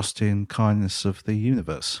generosity and kindness of the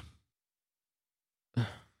universe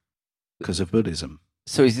because of Buddhism.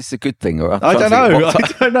 So is this a good thing or I don't know. I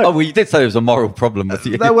don't know. Oh well, you did say there was a moral problem with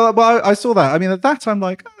you. No, well, I saw that. I mean, at that I'm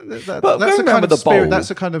like, that's going a kind around of with the spirit. bowl-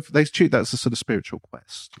 That's a kind of they treat that as a sort of spiritual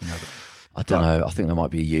quest. You know, I don't know. I think there might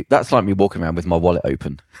be you. That's like me walking around with my wallet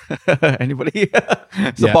open. Anybody?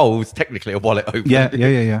 It's a Yeah. bowl. It's technically a wallet open. Yeah. Do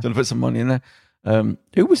you want to put some money in there?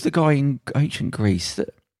 Who was the guy in ancient Greece that?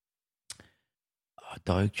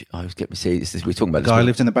 I was getting me see. We're talking about The guy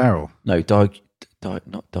lived in a barrel. No,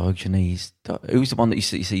 not Diogenes. Who was the one that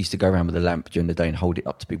used to go around with a lamp during the day and hold it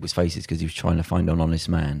up to people's faces because he was trying to find an honest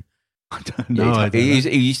man? I don't know. He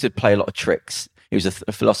used to play a lot of tricks. He was a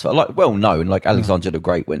philosopher, like well known, like Alexander the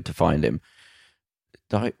Great went to find him.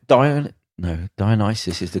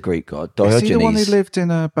 Dionysus is the Greek god. Diogenes. Is he the one who lived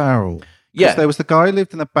in a barrel? 'Cause Yeah. there was the guy who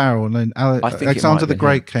lived in a barrel, and then I think it might Alexander have the been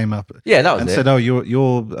Great came up. Yeah, that was and it. said, "Oh, you're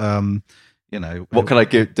What can I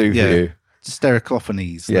do for you?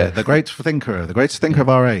 Stericophanes, Yeah. the greatest thinker of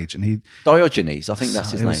our age," and he Diogenes, I think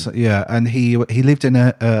that's his it name. was- yeah, and he lived in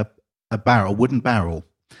a barrel, wooden barrel,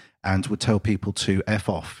 and would tell people to F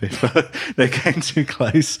off if they came too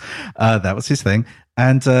close. That was his thing.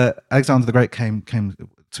 And Alexander the Great came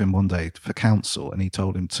to him one day for counsel, and he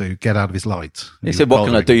told him to get out of his light. He said, "What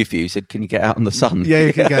can I do for you?" He said, "Can you get out in the sun?" Yeah,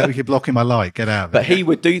 you could block in my light. Get out. But he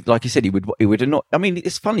would do, like you said, he would not. I mean,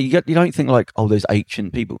 it's funny. You don't think like, oh, there's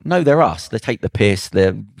ancient people. No, they're us. They take the piss.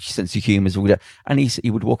 Their sense of humour is all that. And he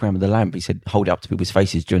would walk around with a lamp. He said, hold it up to people's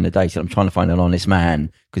faces during the day. He said, I'm trying to find an honest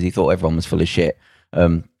man because he thought everyone was full of shit.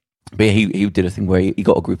 But he did a thing where he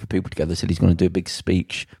got a group of people together. Said he's going to do a big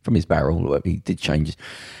speech from his barrel. He did changes,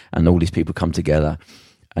 and all these people come together.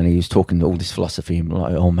 And he was talking all this philosophy and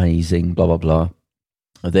like, oh, amazing, blah blah blah.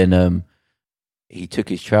 And then he took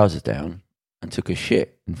his trousers down and took a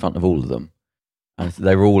shit in front of all of them, and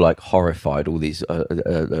they were all like horrified. All these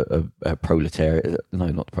proletariat, no,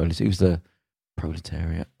 not the proletariat. It was the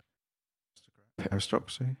proletariat,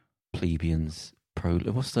 aristocracy. plebeians. What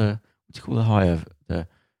do you call the higher? The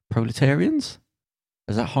proletarians?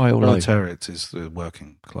 Is that high or low? Proletariat is the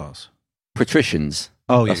working class. Patricians.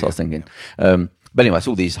 Oh, That's what I was thinking. But anyway, it's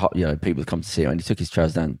all these people that come to see him, and he took his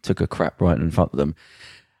trousers down, took a crap right in front of them,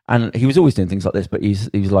 and he was always doing things like this. But he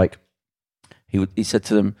was like, he said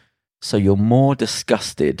to them, "So you're more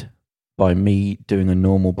disgusted by me doing a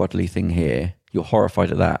normal bodily thing here? You're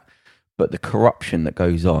horrified at that, but the corruption that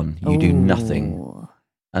goes on, you do nothing." Ooh.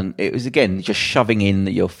 And it was again just shoving in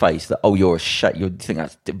your face that you think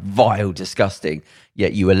that's vile, disgusting.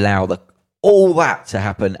 Yet you allow all that to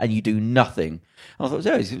happen, and you do nothing. And I thought,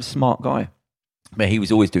 yeah, he's a smart guy. But he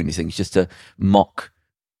was always doing these things just to mock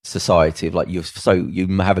society of like you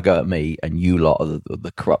have a go at me and you lot are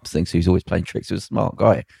the corrupt things. So he's always playing tricks. He was a smart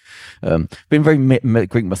guy. Been very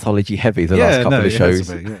Greek mythology heavy the last couple of shows.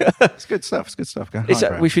 It's good stuff. It's good stuff.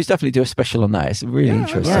 We should definitely do a special on that. It's really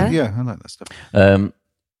interesting. Yeah. Yeah, I like that stuff.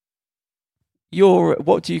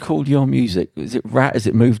 What do you call your music? Is it rap? Is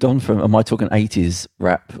it moved on from? Am I talking 80s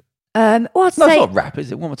rap? Well, I'd No, say, it's not rap,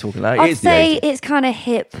 is it? What am I talking about? It I'd is the say 80s. it's kind of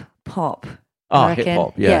hip hop. I Hip reckon.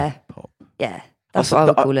 hop, yeah. Pop. Yeah. That's what I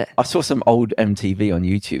would call it. I saw some old MTV on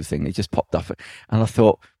YouTube thing. It just popped up, and I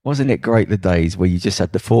thought, wasn't it great the days where you just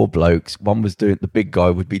had the four blokes? One was doing the big guy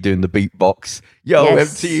would be doing the beatbox,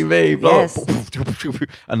 Yes. MTV, blah, Yes.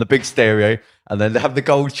 and the big stereo, and then they have the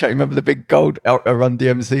gold chain. Remember the big gold Run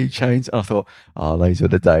DMC chains? And I thought, those were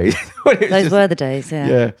the days. When it was Those just- were the days, yeah.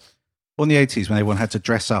 yeah. Well, in the 80s, when everyone had to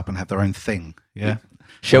dress up and have their own thing. Yeah.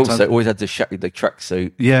 Chelsea always had the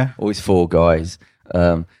tracksuit. Yeah. Always four guys.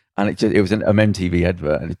 And it was an MTV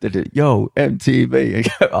advert, and it did it. Yo, MTV. And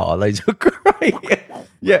you go, those are great.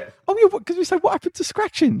 Yeah. Oh, yeah. Because we said, what happened to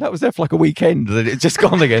scratching? That was there for like a weekend, and it's just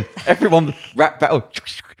gone again. Everyone rap battle.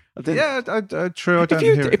 Yeah, true. I don't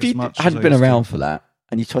hear it if as you much. as hadn't I been used to. around for that,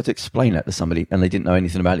 and you tried to explain that to somebody, and they didn't know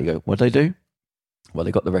anything about it, you go, "What would they do?" Well,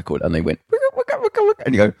 they got the record, and they went,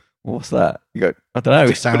 and you go, "What's that?" You go, "I don't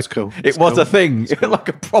know." It sounds cool. It was a thing. It was like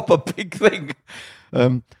a proper big thing.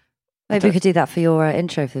 Maybe we could do that for your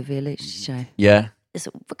intro for the Vialucci show. Yeah. It's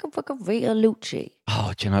Vialucci.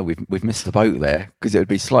 Oh, do you know, we've missed the boat there, because it would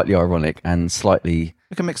be slightly ironic and slightly.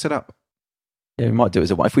 We can mix it up. Yeah, we might do it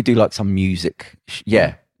as a. If we do like some music,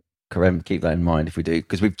 yeah, Karem, keep that in mind if we do,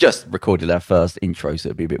 because we've just recorded our first intro, so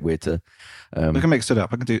it'd be a bit weird to. We can mix it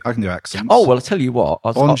up. I can do accents. Oh well, I'll tell you what.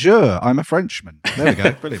 Bonjour, I'm a Frenchman. There we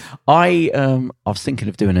go. Brilliant. I was thinking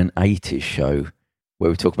of doing an 80s show where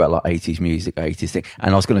we talk about like 80s music, 80s thing,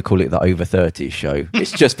 and I was going to call it the over 30s show.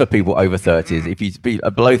 It's just for people over 30s. If you be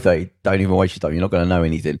below 30, don't even waste your time. You're not going to know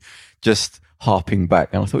anything. Just harping back,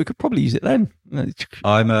 and I thought we could probably use it then.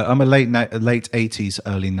 I'm a late 80s,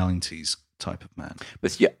 early 90s type of man.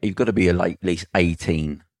 But yeah, you've got to be at least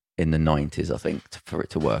 18 in the 90s, I think, for it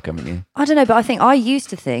to work, haven't you? I don't know, but I used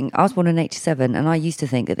to think, I was born in 87, and I used to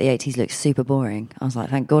think that the 80s looked super boring. I was like,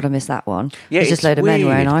 thank God I missed that one. Yeah, It's just it's a load of men weird.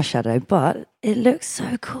 wearing eyeshadow, but it looks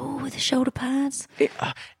so cool with the shoulder pads. And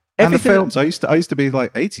the Everything- films, I used to be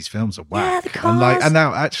like 80s films are whack. Yeah, the And cars.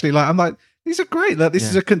 now actually, I'm like, these are great. Like, this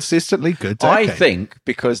is a consistently good decade. I think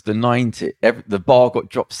because the the bar got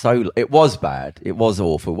dropped so low, it was bad, it was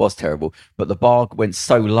awful, it was terrible, but the bar went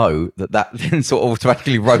so low that then sort of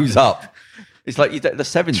automatically rose up. It's like the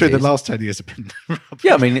 70s. True, the last 10 years have been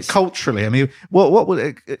Yeah, I mean, it's culturally. I mean, what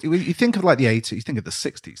would you think of like the 80s? You think of the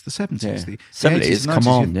 60s, the 70s, Yeah. the 70s, 80s, come 90s,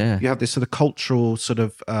 on, you, yeah. You have this sort of cultural sort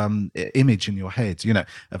of image in your head, you know,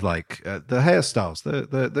 of like the hairstyles,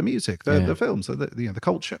 the music, the films, the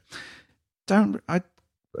culture. I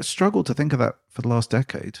struggle to think of that for the last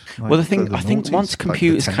decade. Like, well, I think noughties, once like the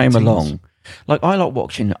computers 10 came teens. along, like I like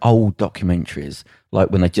watching old documentaries, like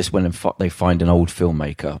when they just went and they find an old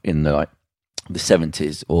filmmaker in the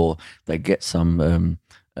 70s, or they get some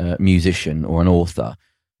musician or an author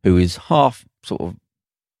who is half sort of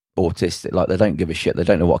autistic, like they don't give a shit, they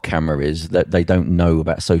don't know what a camera is, that they don't know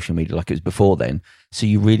about social media like it was before then. So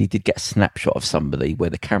you really did get a snapshot of somebody where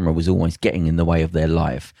the camera was always getting in the way of their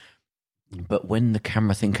life. But when the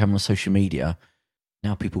camera thing came on social media,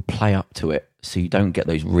 now people play up to it, so you don't get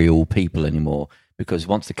those real people anymore, because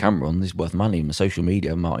once the camera on, is worth money. And social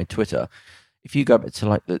media, Twitter, if you go back to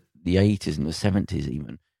like the 80s and the 70s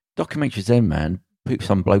even, documentaries then, man, put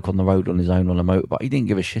some bloke on the road on his own on a motorbike, he didn't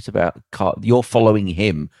give a shit about car. You're following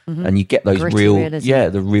him, and you get those Gritty real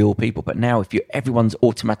realism. the real people. But now if everyone's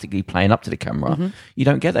automatically playing up to the camera, you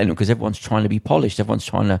don't get that anymore, because everyone's trying to be polished, everyone's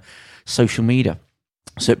trying to social media.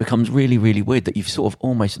 So it becomes really, really weird that you've sort of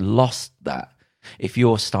almost lost that. If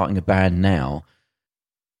you're starting a band now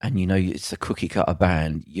and you know it's a cookie cutter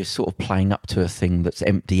band, you're sort of playing up to a thing that's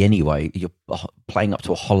empty anyway. You're playing up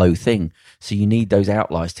to a hollow thing. So you need those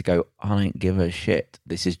outliers to go, I don't give a shit.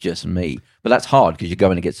 This is just me. But that's hard, because you're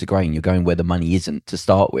going against the grain. You're going where the money isn't to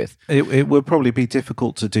start with. It would probably be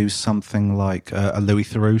difficult to do something like a Louis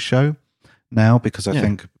Theroux show now, because I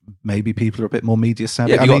think maybe people are a bit more media savvy.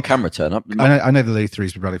 Yeah, if I you've got mean, a camera turn up. I know the Louis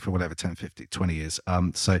Theroux's been running for whatever 10, 50, 20 years.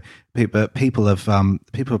 So people are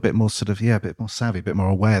a bit more sort of a bit more savvy, a bit more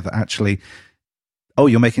aware that actually, oh,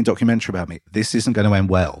 you're making a documentary about me. This isn't going to end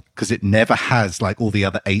well, because it never has, like all the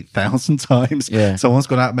other 8,000 times. Yeah. Someone's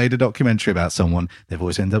gone out and made a documentary about someone. They've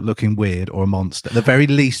always ended up looking weird or a monster. At the very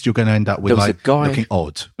least, you're going to end up with There was like a guy- looking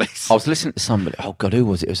odd. I was listening to somebody. Oh God, who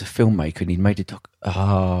was it? It was a filmmaker, and he'd made a doc.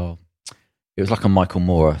 Oh, it was like a Michael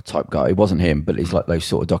Moore type guy. It wasn't him, but he's like those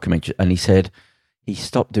sort of documentaries. And he said he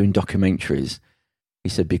stopped doing documentaries. He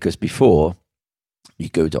said because before you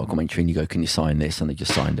go documentary and you go, can you sign this? And they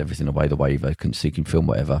just signed everything away, the waiver, so you can film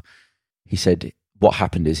whatever. He said what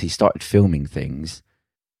happened is he started filming things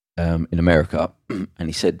in America, and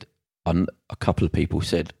he said a couple of people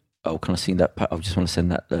said, oh, can I see that? I just want to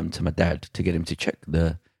send that to my dad to get him to check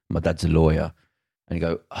my dad's a lawyer. And you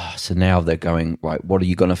go, oh, so now they're going, right, what are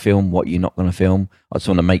you going to film? What are you not going to film? I just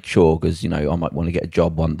want to make sure because, I might want to get a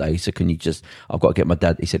job one day. So can you I've got to get my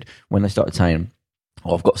dad. He said, when they started saying,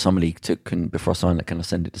 oh, I've got somebody before I sign it, can I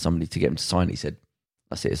send it to somebody to get him to sign it? He said,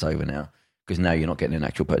 that's it, it's over now. Because now you're not getting an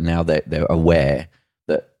actual, but now they're aware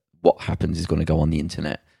that what happens is going to go on the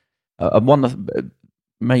internet. One of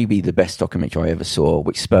maybe the best documentary I ever saw,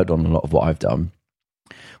 which spurred on a lot of what I've done,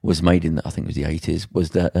 was made in, I think it was the 80s,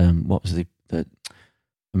 was that, what was the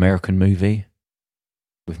American movie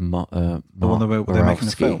with the one that they're making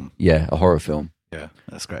a film? Yeah, a horror film. Yeah,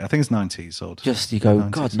 that's great. I think it's 90s old. Just, you go,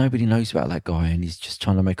 90s. God, nobody knows about that guy, and he's just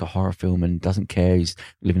trying to make a horror film and doesn't care. He's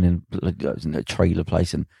living in a trailer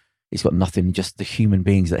place and he's got nothing, just the human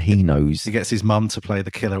beings that he knows. He gets his mum to play the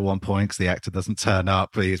killer at one point because the actor doesn't turn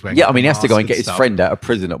up. But he's he has to go and get his friend out of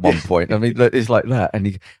prison at one point. I mean, it's like that.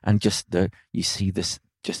 And you see this,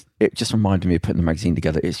 it just reminded me of putting the magazine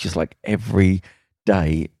together. It's just like every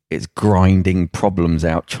day it's grinding problems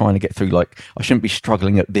out, trying to get through. Like, I shouldn't be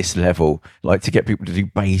struggling at this level, like to get people to do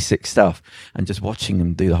basic stuff, and just watching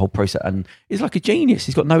him do the whole process. And he's like a genius.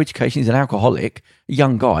 He's got no education. He's an alcoholic, a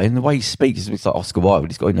young guy, and the way he speaks is like Oscar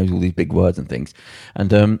Wilde. He knows all these big words and things.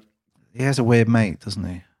 And he has a weird mate, doesn't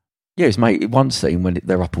he? Yeah, his mate. One scene when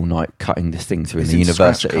they're up all night cutting this thing through in the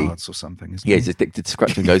university. Scratch cards or something. Yeah, he's addicted to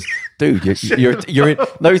scratch and goes, dude, you're in.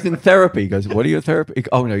 No, he's in therapy. He goes, what are you in therapy?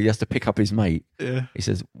 Oh no, he has to pick up his mate. Yeah. He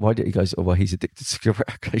says, why did he goes? Oh well, he's addicted to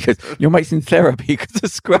scratch. He goes, your mate's in therapy because of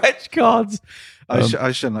scratch cards.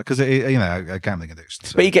 I shouldn't, because a gambling addiction.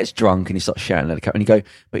 So. But he gets drunk and he starts shouting at the camera. And you go,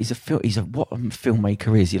 but what a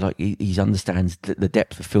filmmaker is. He understands the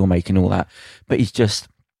depth of filmmaking and all that. But he's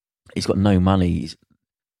got no money.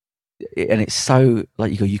 And it's so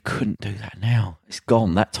like you couldn't do that now. It's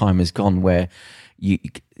gone. That time is gone where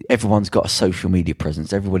everyone's got a social media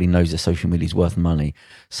presence. Everybody knows that social media is worth money.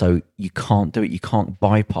 So you can't do it. You can't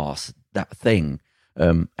bypass that thing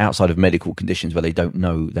outside of medical conditions where they don't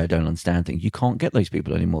understand things. You can't get those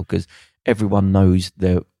people anymore because everyone knows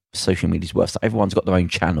their social media is worth. So everyone's got their own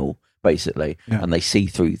channel basically, and they see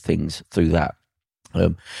through things through that.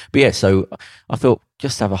 But yeah, so I thought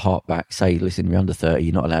just have a heart back, say, listen, you're under 30,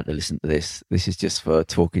 you're not allowed to listen to this. This is just for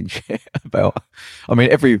talking shit about. I mean,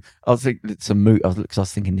 I was thinking some mood. I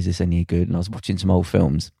was thinking, is this any good? And I was watching some old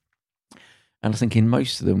films, and I was thinking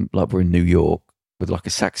most of them, like, were in New York with like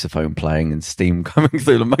a saxophone playing and steam coming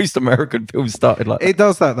through. Like, most American films started like it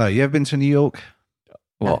does that though. You ever been to New York?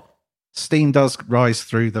 What? Steam does rise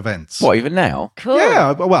through the vents. What, even now? Cool.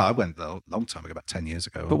 Yeah, well, I went a long time ago, about 10 years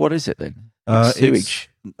ago. But what is it then? Sewage.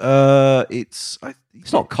 It's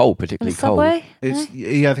not cold, particularly cold. Subway? It's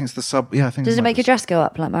I think it's the sub. Yeah, I think. Does it make your dress go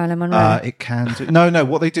up like Marilyn Monroe? It can do. No.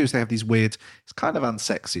 What they do is they have these weird. It's kind of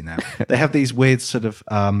unsexy now. They have these weird sort of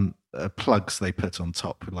plugs they put on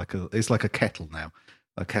top, it's like a kettle now,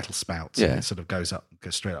 a kettle spout. Yeah, and it sort of goes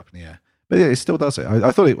straight up in the air. But yeah, it still does it.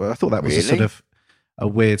 I thought that was really? a sort of a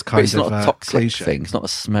weird kind it's not of a toxic cliche thing. It's not a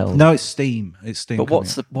smell. No, it's steam. It's steam. But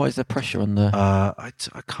why is there pressure on the? I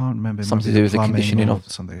can't remember. Something to do with the conditioning of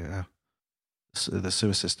something. The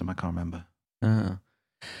sewer system. I can't remember.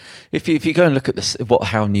 If you go and look at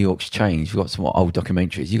how New York's changed, we've got some old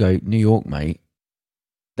documentaries. You go, New York, mate.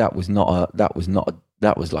 That was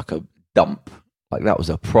like a dump. Like, that was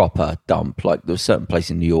a proper dump. Like, there was certain place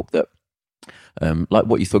in New York that, like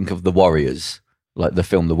what you think of The Warriors. Like the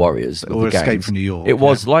film The Warriors or Escape from New York. It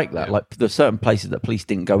was like that. Yeah. Like, there's certain places that police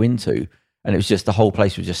didn't go into, and it was just the whole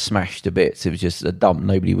place was just smashed to bits. It was just a dump.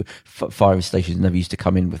 Fire stations never used to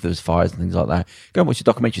come in with those fires and things like that. Go and watch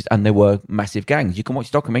the documentaries, and there were massive gangs. You can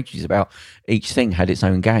watch documentaries about each thing had its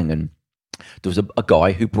own gang, and there was a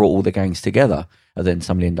guy who brought all the gangs together, and then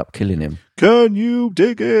somebody ended up killing him. Can you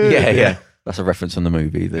dig it? Yeah. That's a reference from the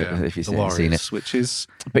movie if you've seen it. Which is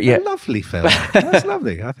a lovely film. That's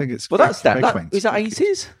lovely. I think it's that's that. Is that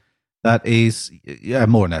 80s? That is,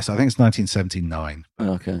 more or less. I think it's 1979.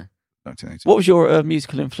 Okay. 1980. What was your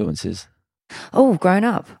musical influences? Oh, growing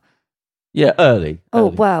up. Yeah, early.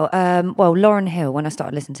 Well, Lauryn Hill. When I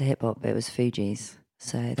started listening to hip hop, it was Fugees.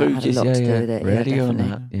 So that had a lot to do with it. Radio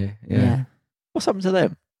definitely. Yeah. What's happened to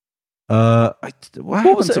them? What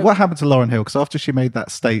happened to Lauryn Hill? Because after she made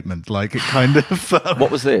that statement, like, it kind of.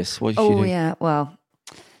 What was this? What did she do? Yeah. Well,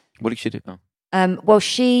 what did she do? Well,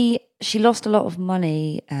 she lost a lot of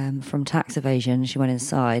money from tax evasion. She went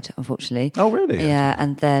inside, unfortunately. Oh, really? Yeah,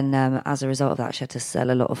 and then as a result of that, she had to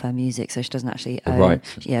sell a lot of her music, so she doesn't actually own.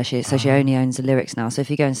 Right. Yeah, she only owns the lyrics now. So if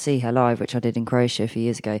you go and see her live, which I did in Croatia a few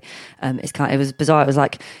years ago, it was bizarre. It was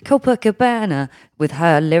like Copacabana with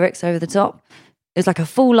her lyrics over the top. It was like a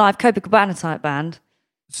full live Copacabana type band.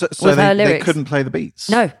 So with her they lyrics. couldn't play the beats.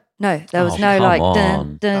 No, there was Oh, no come like on.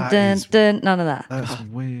 dun dun That dun is- dun, none of that. That's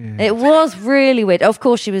weird. It was really weird. Of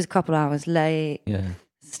course, she was a couple hours late. Yeah.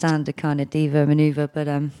 Standard kind of diva maneuver,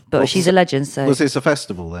 but she's a legend. So Was this a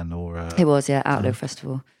festival then, or it was, yeah, Outlook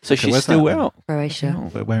Festival, So she's where's still that then? out. Croatia.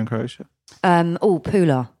 where in Croatia?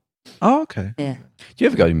 Pula. Oh, okay. Yeah. Do you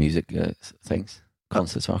ever go to music things,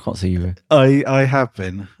 concerts? I can't see you. I have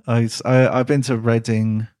been. I've been to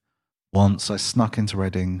Reading once. I snuck into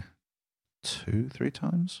Reading 2-3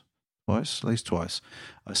 times, at least twice.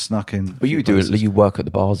 I snuck in. But you work at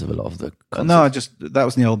the bars of a lot of the concerts. No, that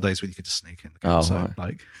was in the old days when you could just sneak in. Oh, So, right.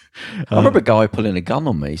 like, I remember a guy pulling a gun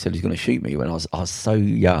on me. He said he's going to shoot me when I was so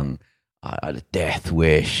young. I had a death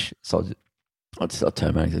wish. So I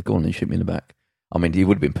turned around and said, go on and shoot me in the back. I mean, he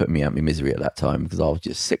would have been putting me out of my misery at that time because I was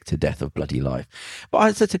just sick to death of bloody life. But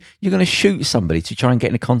I said to him, you're going to shoot somebody to try and get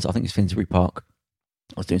in a concert. I think it's Finsbury Park.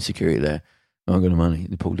 I was doing security there. I got the money.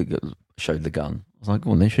 They showed the gun. I was like,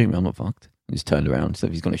 go on then, shoot me. I'm not fucked. He just turned around and said,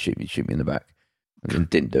 if he's going to shoot me in the back. And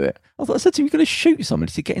didn't do it. I said to him, you're going to shoot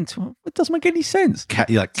somebody to get into it. Doesn't make any sense.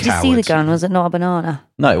 you're like Did you see the cowards. gun? Was it not a banana?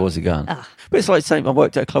 No, it was a gun. Ah. But it's like saying I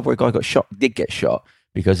worked at a club where a guy did get shot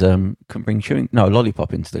because couldn't bring a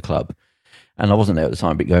lollipop into the club. And I wasn't there at the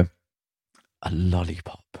time, but you go, a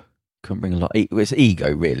lollipop. Couldn't bring a lot. It's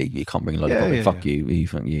ego, really. You can't bring a lollipop. Yeah, fuck you.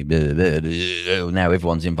 Fuck you. Blah, blah, blah. Now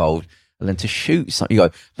everyone's involved. And then to shoot something, you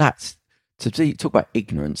go, talk about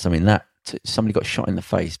ignorance. I mean, somebody got shot in the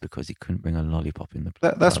face because he couldn't bring a lollipop in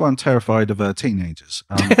the That's why I'm terrified of teenagers.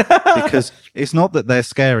 Because it's not that they're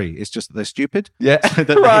scary; it's just that they're stupid. Yeah, That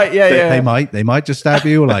they- right. Yeah, yeah. They might just stab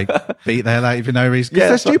you or like beat their life for no reason. Because Yeah,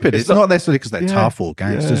 they're it's not- stupid. it's It's not- not necessarily because they're Yeah, tough or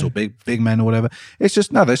gangsters yeah. or big men or whatever. It's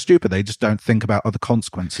just no, they're stupid. They just don't think about other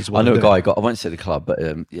consequences. of what I know a they're guy I won't say the club, but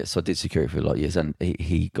so I did security for a lot of years, and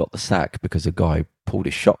he got the sack because a guy pulled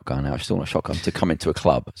his shotgun out, still not a shotgun, to come into a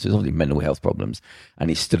club. So there's obviously mental health problems, and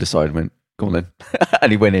he stood aside and went, "Go on then,"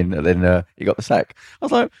 and he went in, and then he got the sack. I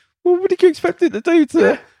was like, "Well, what did you expect it to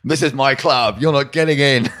do? This is my club. You're not getting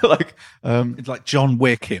in." It's like John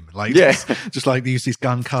Wick him, like Yeah. just like use these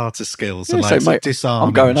gun Carter skills Yeah, and so, like mate, disarm.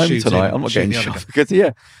 I'm going and home shoot tonight. him, I'm not shoot getting the other shot guy.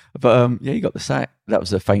 because but he got the sack. That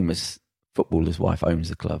was a famous footballer's wife owns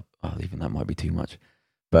the club. Oh, even that might be too much.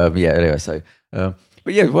 But anyway, so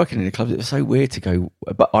but yeah, working in a club, it was so weird to go.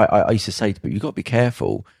 But I used to say to people, you've got to be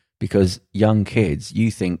careful because young kids, you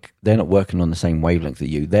think they're not working on the same wavelength that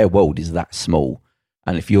you. Their world is that small,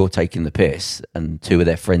 and if you're taking the piss and two of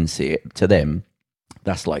their friends see it, to them,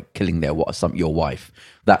 that's like killing your wife.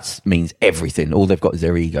 That means everything. All they've got is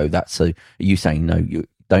their ego. Are you saying no? You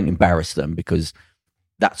don't embarrass them because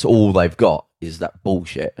that's all they've got is that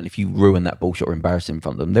bullshit. And if you ruin that bullshit or embarrass them in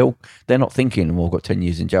front of them, they're not thinking, "Well, I've got 10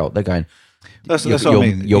 years in jail." They're going, That's you're, what I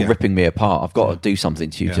mean. You're Yeah. ripping me apart. I've got to do something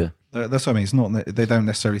to you Yeah. to. That's what I mean. It's not that they don't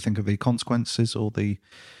necessarily think of the consequences or the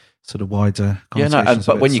sort of wider. Yeah, no, connotations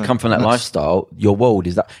but of it. when you So come from that that's- lifestyle, your world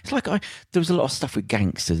is that. It's like there was a lot of stuff with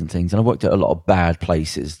gangsters and things, and I worked at a lot of bad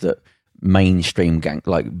places that mainstream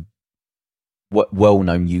like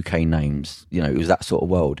well-known UK names. It was that sort of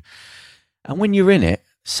world. And when you're in it,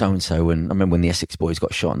 so and so, and I remember when the Essex boys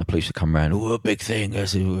got shot and the police would come around. Oh, a big thing,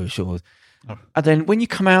 yes, sure. Oh. And then when you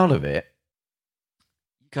come out of it,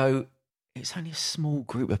 you go, it's only a small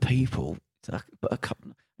group of people, but a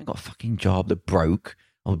couple they got a fucking job, they're broke,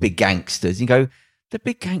 or big gangsters. You go, the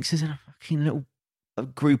big gangsters in a fucking little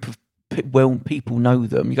group of people know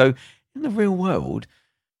them. You go, in the real world,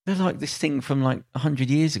 they're like this thing from like 100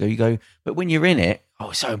 years ago. You go, but when you're in it,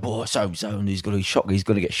 oh, so important, so and he's got to shot, he's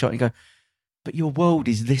got to get shot. You go, but your world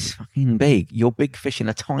is this fucking big. You're big fish in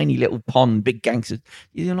a tiny little pond, big gangsters.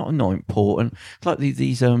 You're not important. It's like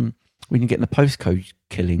these when you get in the postcode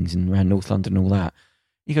killings and around North London and all that.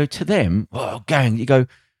 You go to them, oh, gang. You go,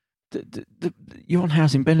 you're on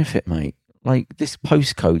housing benefit, mate. Like this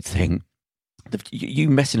postcode thing, you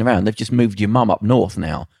messing around. They've just moved your mum up north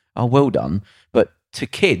now. Oh, well done. But to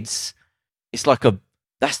kids, it's like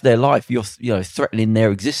that's their life. You're threatening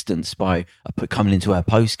their existence by coming into our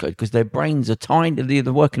postcode because their brains are tiny.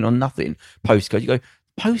 They're working on nothing. Postcode. You go,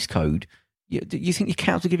 postcode? You think your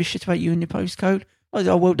council give a shit about you and your postcode?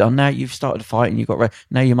 Oh, well done. Now you've started a fight and you got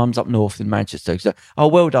now your mum's up north in Manchester. So, oh,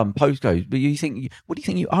 well done, postcode. But what do you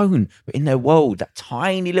think you own? But in their world, that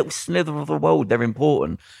tiny little slither of the world, they're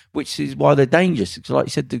important, which is why they're dangerous. So like you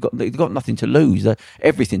said, they've got nothing to lose.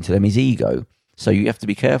 Everything to them is ego. So you have to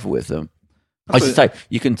be careful with them. I should say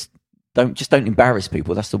don't embarrass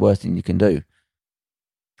people. That's the worst thing you can do.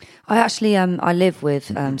 I actually I live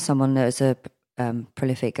with someone that was a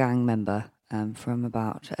prolific gang member from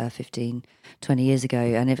about 15, 20 years ago.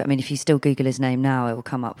 And if you still Google his name now, it will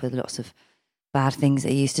come up with lots of bad things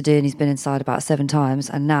that he used to do, and he's been inside about 7 times,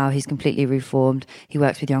 and now he's completely reformed. He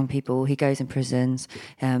works with young people. He goes in prisons.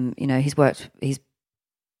 He's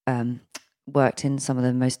worked in some of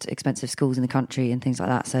the most expensive schools in the country and things like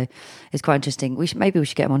that. So it's quite interesting. We should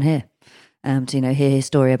get him on here to hear his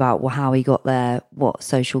story about how he got there, what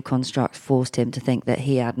social construct forced him to think that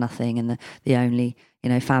he had nothing, and the only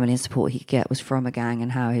family and support he could get was from a gang,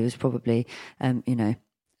 and how he was probably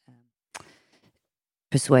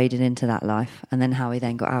persuaded into that life, and then how he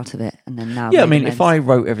then got out of it, and then now. Yeah, I mean, if I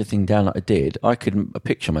wrote everything down like I did, I could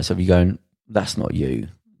picture myself. You going, that's not you.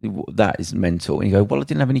 That is mental. And you go, well, I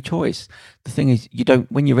didn't have any choice. The thing is, you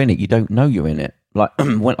don't. When you're in it, you don't know you're in it. Like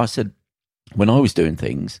when I was doing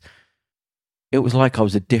things, it was like I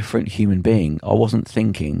was a different human being. I wasn't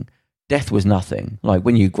thinking. Death was nothing. Like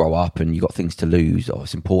when you grow up and you got things to lose, oh,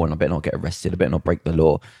 it's important. I better not get arrested. I better not break the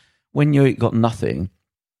law. When you got nothing.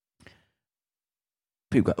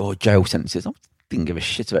 People go, jail sentences. I didn't give a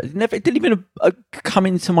shit about it. It didn't even come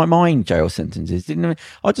into my mind, jail sentences.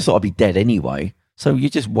 I just thought I'd be dead anyway. So you're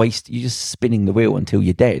just spinning the wheel until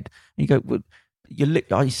you're dead. And you go, well,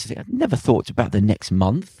 I used to think, I never thought about the next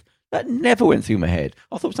month. That never went through my head.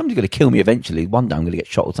 I thought somebody's going to kill me eventually. One day I'm going to get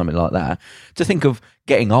shot or something like that. To think of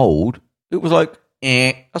getting old, it was like,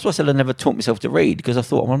 That's why I said I never taught myself to read, because I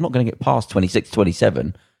thought, well, I'm not going to get past 26,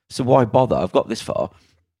 27. So why bother? I've got this far.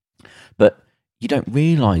 But you don't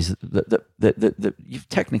realise that you've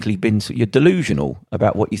technically you're delusional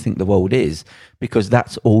about what you think the world is, because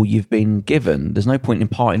that's all you've been given. There's no point in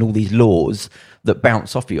imparting all these laws that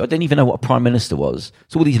bounce off you. I didn't even know what a prime minister was.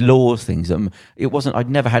 So all these laws things, I'd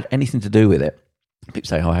never had anything to do with it. People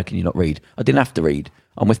say, how can you not read? I didn't have to read.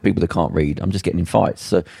 I'm with people that can't read. I'm just getting in fights.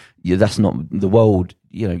 So that's not the world.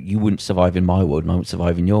 You wouldn't survive in my world and I wouldn't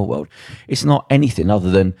survive in your world. It's not anything other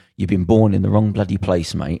than you've been born in the wrong bloody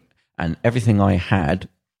place, mate. And everything I had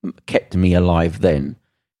kept me alive then.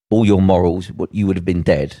 All your morals, what you would have been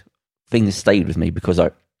dead. Things stayed with me because I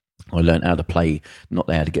learned how to play, not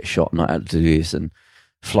how to get shot, not how to do this, and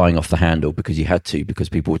flying off the handle because you had to, because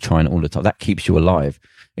people were trying it all the time. That keeps you alive.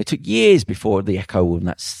 It took years before the echo and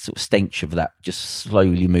that sort of stench of that just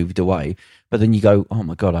slowly moved away. But then you go, oh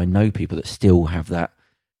my God, I know people that still have that.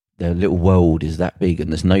 Their little world is that big,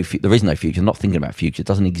 and there is no future. They're not thinking about future. It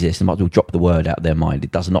doesn't exist. They might as well drop the word out of their mind.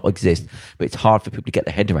 It does not exist. But it's hard for people to get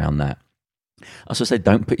their head around that. I also say,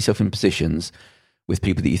 don't put yourself in positions with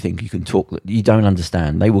people that you think you can talk that you don't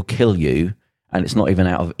understand. They will kill you, and it's not even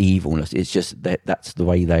out of evilness. It's just that's the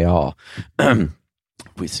way they are. Which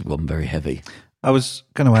has gone very heavy. I was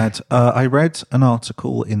going to add, I read an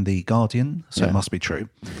article in The Guardian, so it must be true.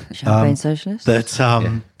 Champagne socialist?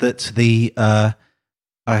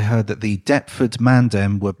 I heard that the Deptford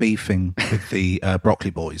Mandem were beefing with the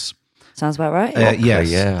Broccoli Boys. Sounds about right.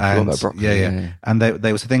 Yes. Yeah, and, Broccoli, yeah. And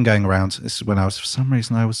there was a thing going around. This is when for some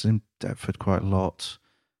reason, I was in Deptford quite a lot.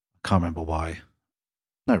 I can't remember why.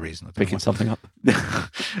 No reason. Picking something up.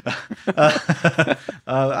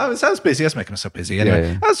 I was busy. I was making myself busy.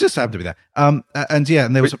 Anyway, I was just happened to be there. And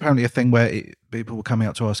there was apparently a thing where people were coming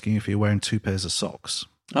up to asking you if you were wearing 2 pairs of socks.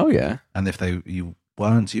 Oh, yeah. And if you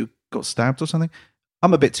weren't, you got stabbed or something.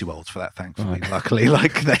 I'm a bit too old for that, thankfully. Right. Luckily,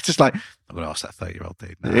 they're just like, I'm going to ask that 30-year-old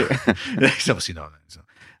dude. No. It's obviously not.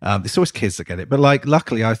 It's always kids that get it. But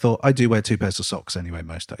luckily, I thought I do wear 2 pairs of socks anyway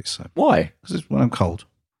most days. So why? Because when I'm cold.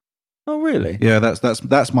 Oh, really? Yeah,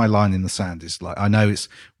 that's my line in the sand. Is I know it's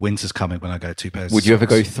winter's coming when I go 2 pairs. Would you ever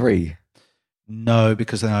go 3? No,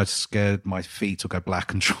 because then I'd scared my feet will go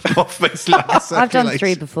black and drop off. I've done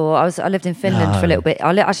 3 before. I lived in Finland for a little bit.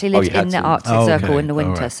 I actually lived in the Arctic Circle in the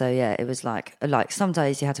winter. Right. So yeah, it was like some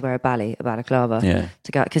days you had to wear a balaclava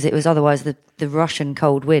to go, because it was otherwise the Russian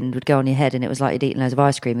cold wind would go on your head, and it was like you'd eaten loads of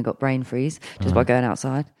ice cream and got brain freeze just by going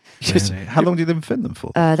outside. How long did you live in Finland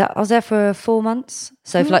for? I was there for 4 months.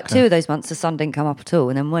 So for 2 of those months, the sun didn't come up at all,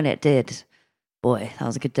 and then when it did. Boy, that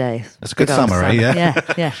was a good day. That's a good summary,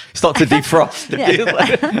 yeah. Start to defrost.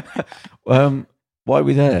 Why are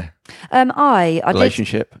we there?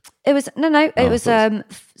 Relationship? It was it was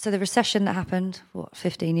so the recession that happened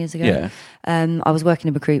 15 years ago. Yeah. I was working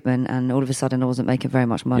in recruitment, and all of a sudden I wasn't making very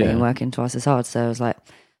much money and working twice as hard. So I was like,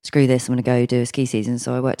 screw this, I'm going to go do a ski season.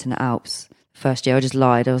 So I worked in the Alps. First year I just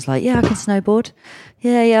lied. I was like, yeah, I can snowboard.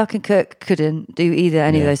 Yeah, I can cook. Couldn't do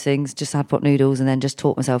any of those things. Just had pot noodles and then just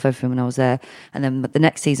taught myself everything when I was there. And then the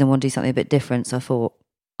next season I wanted to do something a bit different. So I thought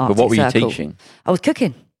Arctic But what were you Circle. teaching? I was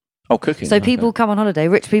cooking. Oh, cooking. So people come on holiday,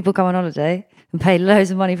 rich people come on holiday and pay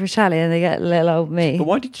loads of money for a chalet, and they get little old me. But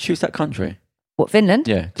why did you choose that country? What, Finland?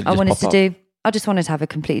 Yeah. I just wanted to have a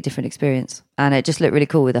completely different experience. And it just looked really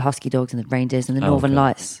cool with the husky dogs and the reindeers and the northern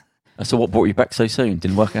lights. So what brought you back so soon?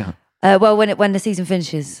 Didn't work out? Well, when the season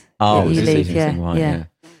finishes, Oh, you it's a leave. season Yeah, thing, right, yeah.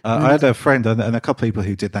 I had a friend and a couple of people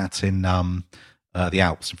who did that in the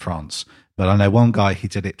Alps in France. But I know one guy, he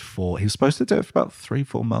was supposed to do it for about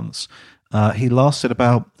 3-4 months. He lasted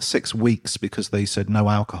about 6 weeks because they said no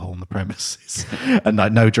alcohol on the premises and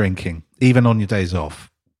like no drinking, even on your days off.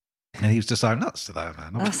 And he was just like nuts to that,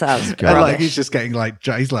 man. That sounds And like rubbish. he's just getting like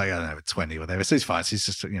he's like, I don't know, 20 or whatever. So he's fine. So he's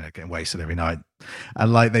just getting wasted every night.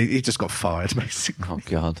 And like he just got fired basically. Oh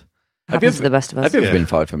God. Happens to the best of us. Have you ever Yeah. been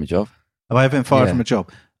fired from a job? Have I ever been fired Yeah. from a job?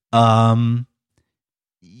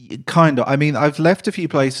 Kind of. I mean, I've left a few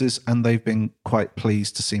places and they've been quite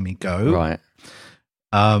pleased to see me go. Right.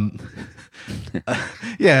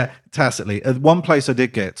 Yeah, tacitly. One place I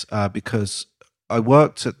did get because I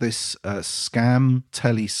worked at this scam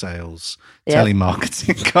telesales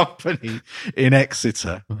telemarketing company in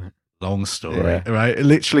Exeter. Long story, right?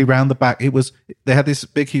 Literally round the back. They had this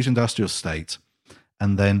big, huge industrial estate,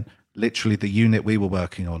 and then literally the unit we were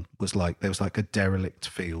working on was like there was like a derelict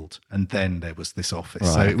field, and then there was this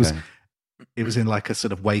office. Right, So it was in like a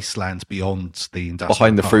sort of wasteland beyond the industrial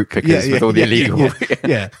Behind the park. fruit pickers with all the illegal.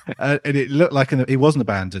 Yeah. And it looked like it wasn't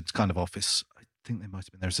abandoned kind of office. I think there might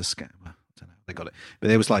have been, there was a scam. I don't know. They got it. But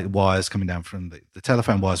there was like wires coming down from the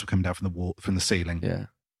telephone wires were coming down from the wall, from the ceiling. Yeah.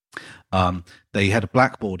 They had a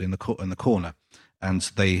blackboard in the corner and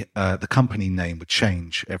the company name would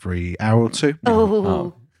change every hour or two.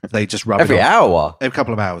 Oh, They just rub Every it off. hour. Every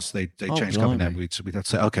couple of hours, they changed company name. blimey. We'd have to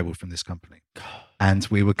say, okay, we're from this company. And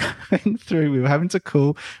we were going through, we were having to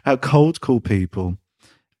cold call people.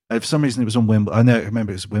 For some reason, it was on Wimbledon. I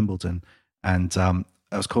remember it was Wimbledon. And I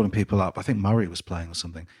was calling people up. I think Murray was playing or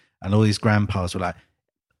something. And all these grandpas were like,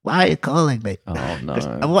 why are you calling me? Oh I'm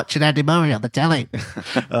no. watching Andy Murray on the telly.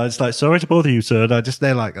 It's like, sorry to bother you, sir. And they just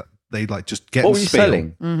get What in were the you spiel.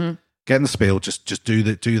 selling? Get in the spiel, just do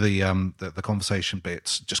the conversation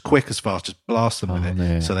bits, just quick as fast, just blast them with it.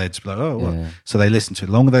 yeah. So they just be like, oh, well. Yeah. So they listen to it.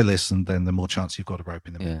 The longer they listen, then the more chance you've got of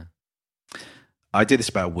roping them in. Yeah. I did this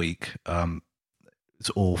about a week. It's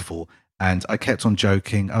awful. And I kept on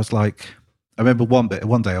joking. I was like, I remember one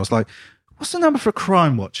day I was like, what's the number for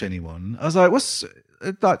Crime Watch, anyone? I was like, what's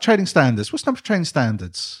like trading standards? What's the number for trading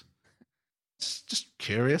standards? Just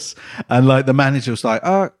curious. And like the manager was like,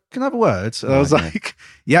 can I have a word? And I was Right, like,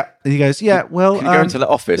 yeah. And he goes, yeah, well, Can you go into the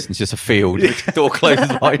office and it's just a field with the door closed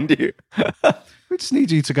behind you? we just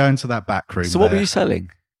need you to go into that back room. So what were there." you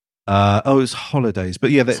selling? It was holidays.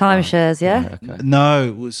 But yeah, timeshares, yeah. Right, okay. No,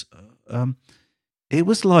 it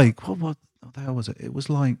was like what the hell was it? It was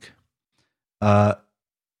like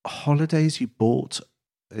holidays you bought,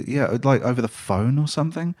 like over the phone or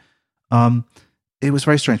something. It was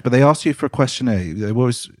very strange, but they asked you for a questionnaire. There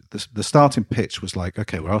was the starting pitch was like,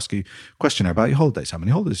 okay, we'll ask you a questionnaire about your holidays. How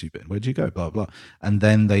many holidays you've been? Where did you go? Blah blah. And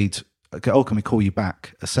then they'd okay, can we call you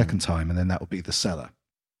back a second time? And then that would be the seller.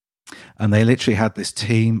 And they literally had this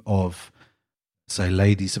team of, say,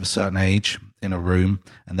 ladies of a certain age in a room,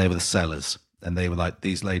 and they were the sellers. And they were like,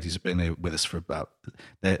 these ladies have been here with us for about,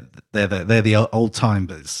 they're the old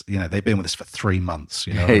timers, they've been with us for 3 months,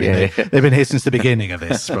 what I mean? Yeah. They've been here since the beginning of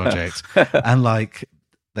this project. And like,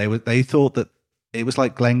 they thought that it was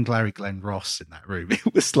like Glenn Ross in that room.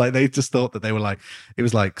 It was like, they just thought that they were like, it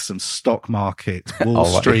was like some stock market, Wall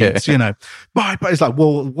Street, but it's like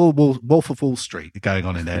Wolf of Wall Street going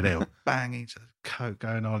on in there. They were banging, just coke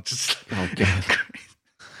going on. Just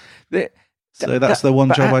So that's the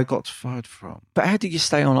one job I got fired from. But how did you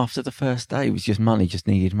stay on after the first day? It was just money, just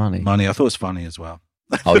needed money. Money. I thought it was funny as well.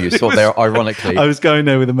 Oh, you saw there ironically. I was going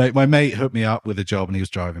there with a mate. My mate hooked me up with a job and he was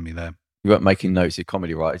driving me there. You weren't making notes, you're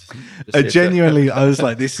comedy writers. Genuinely, I was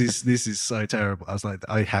like, this is so terrible. I was like,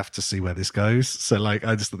 I have to see where this goes. So like,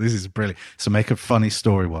 I just thought this is brilliant. So make a funny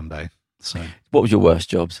story one day. So What was your worst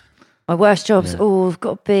jobs? My worst jobs, have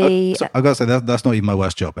got to be so I've got to say that's not even my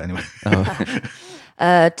worst job, but anyway.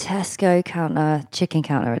 Tesco counter, chicken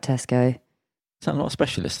counter at Tesco. Is that not a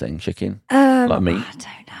specialist thing, chicken? Like meat? I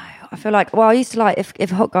don't know. I feel like, I used to like, if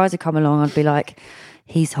hot guys would come along, I'd be like,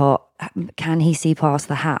 he's hot. Can he see past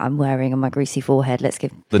the hat I'm wearing on my greasy forehead? Let's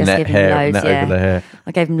give The let's net give him hair, loads. net over the hair.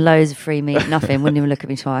 I gave him loads of free meat, nothing, wouldn't even look at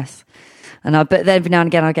me twice. But then every now and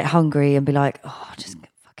again I'd get hungry and be like, I'm just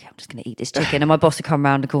going to eat this chicken. And my boss would come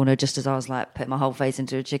around the corner just as I was like putting my whole face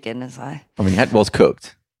into a chicken. It's like, I mean, it was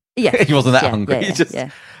cooked. yeah. He wasn't that Yeah, hungry. yeah, He just- yeah.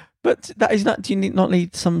 But that is not. Do you not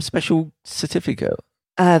need some special certificate?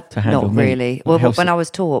 To handle Not meat? really. What Well, else- when I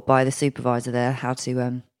was taught by the supervisor there how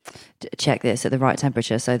to check this at the right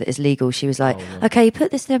temperature so that it's legal, she was like, okay, you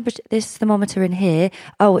put this thermometer in here.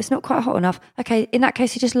 Oh, it's not quite hot enough. Okay, in that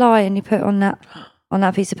case, you just lie and you put it on that. on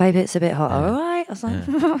that piece of paper, it's a bit hot. All right. I was like,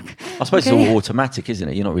 I suppose it's all automatic, isn't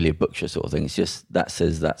it? You're not really a butcher sort of thing. It's just that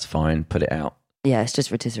says that's fine, put it out. yeah, it's just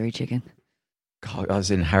rotisserie chicken. God, I was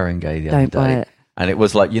in Haringey the Don't other buy day. it. And it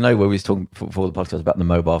was like, where we was talking before the podcast about the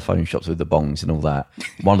mobile phone shops with the bongs and all that.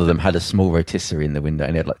 One of them had a small rotisserie in the window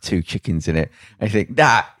and it had like 2 chickens in it. And you think,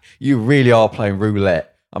 you really are playing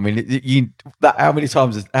roulette. I mean, how many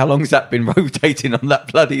times, how long has that been rotating on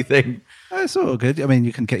that bloody thing? It's all good. I mean,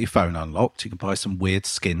 you can get your phone unlocked. You can buy some weird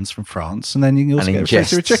skins from France, and then you can also get a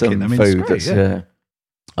rotisserie chicken. Some I mean, food it's great, yeah.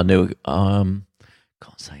 I knew, can't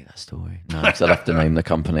say that story. No, because I'll have to name the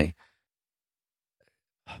company.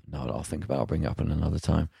 No, I'll think about it. I'll bring it up in another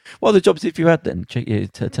time. What other jobs have you had then? Check your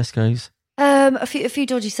Tesco's. A few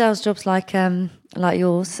dodgy sales jobs like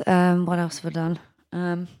yours. What else have I done?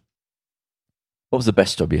 What was the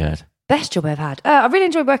best job you had? Best job I've had. I really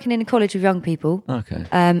enjoyed working in a college with young people. Okay.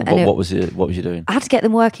 What was you doing? I had to get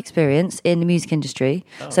them work experience in the music industry.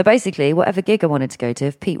 Oh. So basically, whatever gig I wanted to go to,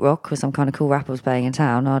 if Pete Rock or some kind of cool rapper was playing in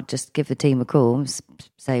town, I'd just give the team a call and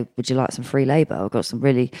say, would you like some free labour? I've got some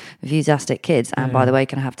really enthusiastic kids. And by the way,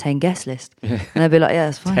 can I have 10 guest list? And they'd be like, yeah,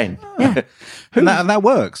 that's fine. 10. Yeah, And that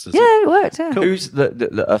works, does it? yeah, it worked. Yeah. Who's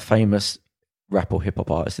a famous rap or hip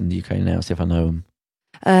hop artist in the UK now? See if I know him.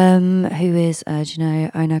 Who is, do you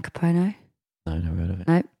know Ono Capono? No, never heard of it.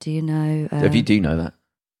 No. Do you know? If you do know that.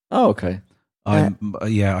 Oh, okay. My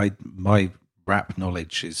rap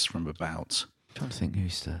knowledge is from about I'm trying to think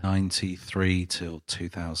who's the... 93 till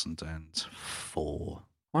 2004.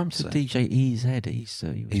 I'm to DJ EZ.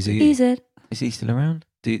 Easy. Easy. Is he still around?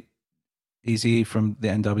 Easy from the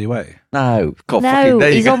NWA. No. God, No, there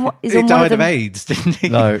you he's go. on. He's He on one died of of them. AIDS, didn't he?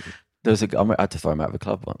 No. There was I had to throw him out of a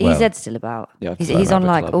club. Well, EZ's still about. Yeah, I'd he's throw him he's out on of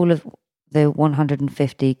a like club. all of the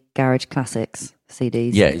 150 Garage Classics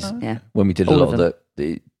CDs. Yeah, yeah. when we did a All lot of of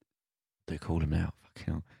the they call them now,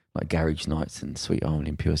 fucking hell, like Garage Nights and Sweet Harmony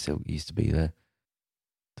and Pure Silk used to be there.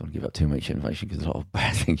 Don't want to give up too much information because a lot of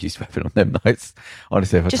bad things used to happen on them nights.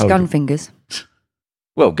 Honestly, if I Just told gun you, fingers.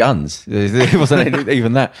 well, guns. It wasn't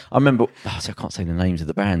even that. I remember. So I can't say the names of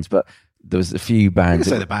the bands, but there was a few You bands.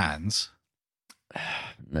 can say the bands.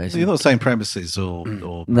 No, You're not saying premises or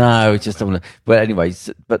no, it's just don't want to. But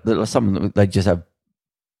anyways, but some of them they just have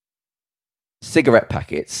cigarette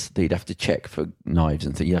packets that you'd have to check for knives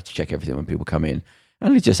and things. You have to check everything when people come in,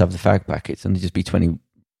 and they just have the fag packets, and there'd just be 20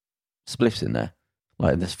 spliffs in there,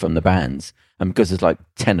 like this from the bands. And because there's like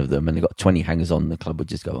 10 of them, and they've got 20 hangers on, the club would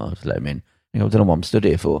just go, "Oh, just let them in." You know, I don't know what I'm stood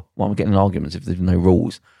here for. Why am I getting in arguments if there's no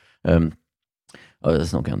rules?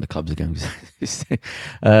 Let's not get on the clubs again.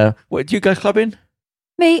 What do you go clubbing?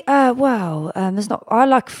 Me, there's not. I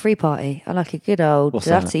like a free party. I like a good old What's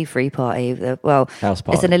that? dirty free party. Well, House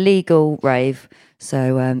party. it's an illegal rave,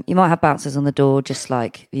 so you might have bouncers on the door, just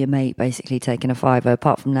like your mate, basically taking a fiver.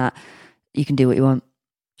 Apart from that, you can do what you want,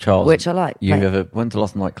 Charles, which I like. when's the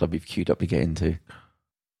last nightclub you've queued up to get into?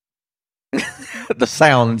 The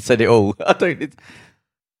sound said it all. I don't.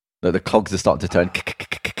 The cogs are starting to turn.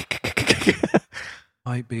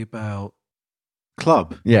 might be about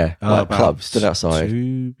club. Yeah, like About club stood outside.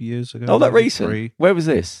 2 years ago. Oh, that maybe recent. 3. Where was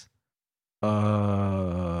this?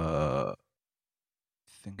 I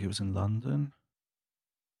think it was in London.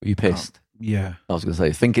 Were you pissed? Yeah. I was going to say,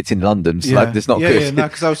 I think it's in London. So Yeah. it's not yeah, good. Yeah, no,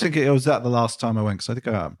 because I was thinking it was that the last time I went, because I did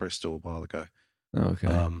go out in Bristol a while ago. Oh, okay.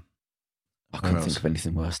 where I can't else? think of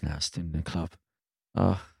anything worse now. Still in the club.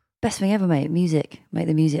 Oh. Best thing ever, mate. Music. Make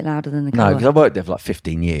the music louder than the No, colour. because I worked there for like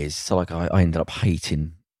 15 years. So like I ended up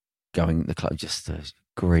hating going to the club. Just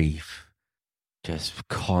grief. Just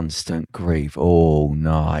constant grief all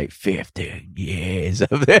night. 15 years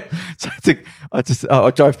of it. So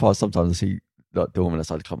I drive past sometimes and see like doorman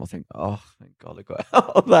outside the club. I think, oh, thank God I got out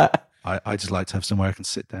of that. I just like to have somewhere I can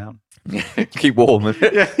sit down. Keep warm.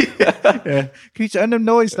 Yeah. Can you turn the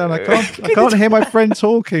noise down? I can't hear my friend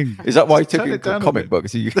talking. Is that why you Just took turn it it down to a comic bit.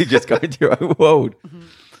 books? You just go into your own world.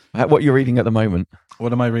 What you're reading at the moment?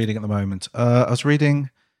 What am I reading at the moment? I was reading.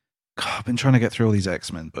 God, I've been trying to get through all these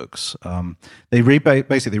X-Men books. They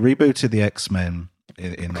basically rebooted the X-Men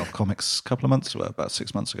in our comics a couple of months, about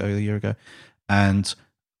 6 months ago, a year ago, and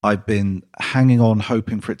I've been hanging on,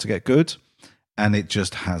 hoping for it to get good, and it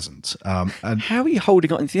just hasn't. And How are you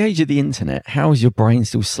holding on? In the age of the internet, how is your brain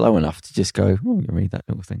still slow enough to just go, oh, you can read that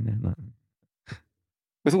little thing there? Like,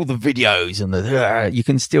 with all the videos and you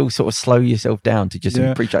can still sort of slow yourself down to just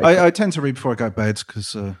appreciate it. I tend to read before I go to bed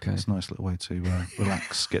because it's a nice little way to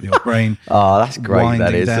relax, get the old brain. Oh, that's great. That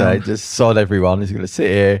winding is. down. Just sod everyone who's going to sit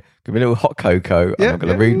here, give me a little hot cocoa, and I'm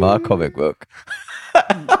going to read my comic book.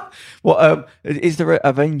 What is there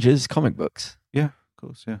Avengers comic books? Yeah, of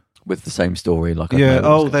course, yeah. with the same story. Like, Yeah.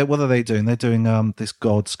 Oh, what are they doing? They're doing this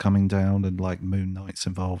gods coming down and like Moon Knight's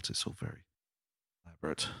involved. It's all very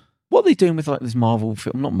elaborate. what are they doing with like this Marvel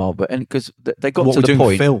film? Not Marvel, but because they got What to we're the doing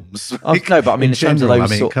point. films. No, but I mean, in terms of general,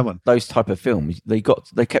 those, come on. those type of films, they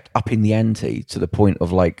kept upping the ante to the point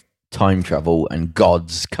of like time travel and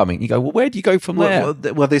gods coming. You go, well, where do you go from there?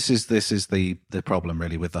 Well, this is the problem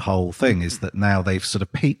really with the whole thing is that now they've sort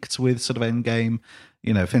of peaked with sort of Endgame,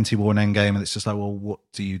 Infinity War and Endgame, and it's just like, well, what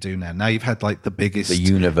do you do now? Now you've had like the biggest, The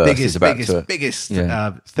universe is about to- biggest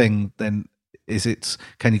Yeah. thing. Then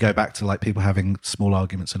can you go back to like people having small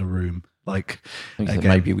arguments in a room? Like I think that again,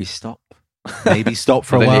 maybe we stop. maybe stop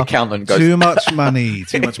for a Then the while. accountant goes, too much money.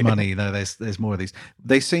 No, there's more of these.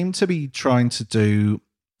 They seem to be trying to do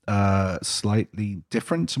slightly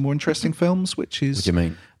different, more interesting films, which is What do you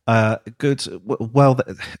mean? good. Well,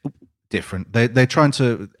 different. They're trying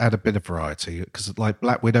to add a bit of variety because like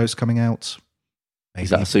Black Widow's coming out. Maybe, Is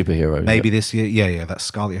that a superhero? maybe this year? Yeah. That's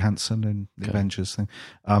Scarlett Johansson and the Okay. Avengers thing.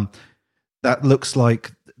 That looks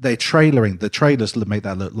like they're trailering. The trailers make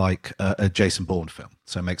that look like a Jason Bourne film.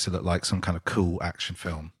 So it makes it look like some kind of cool action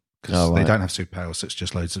film because Oh, they right. don't have superpowers. So it's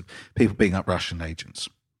just loads of people beating up Russian agents.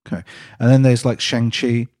 Okay. And then there's like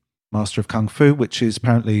Shang-Chi, Master of Kung Fu, which is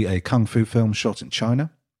apparently a Kung Fu film shot in China,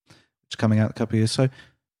 which is coming out in a couple of years. So,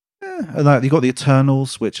 and like, you got the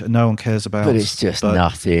Eternals, which no one cares about. But it's just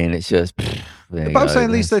nothing. It's just. But I'm saying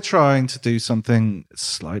at least they're trying to do something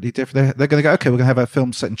slightly different. They're going to go, okay, we're going to have a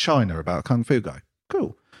film set in China about a Kung Fu guy.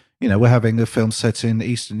 Cool. We're having a film set in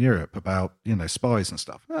Eastern Europe about, spies and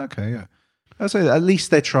stuff. Okay, yeah. I say at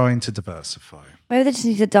least they're trying to diversify. Maybe they just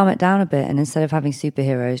need to dumb it down a bit, and instead of having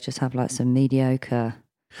superheroes, just have like some mediocre.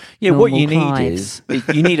 Yeah, what normal you need clients. is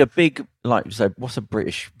you need a big so what's a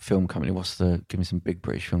British film company? Give me some big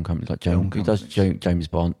British film companies like Film who does James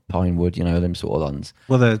Bond, Pinewood, them sort of ones.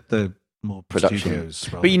 Well, they're more Production. studios.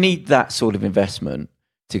 But you need that sort of investment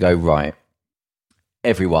to go, right,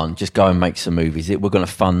 everyone, just go and make some movies. We're going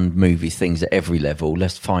to fund movies, things at every level.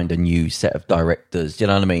 Let's find a new set of directors. Do you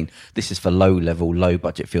know what I mean? This is for low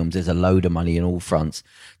budget films. There's a load of money in all fronts.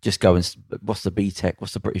 Just go and, what's the BTEC?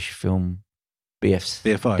 What's the British film?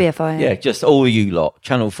 BFI. BFI. Yeah, just all you lot.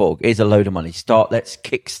 Channel 4, here's a load of money. Let's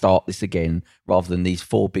kickstart this again rather than these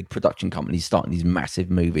 4 big production companies starting these massive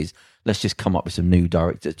movies. Let's just come up with some new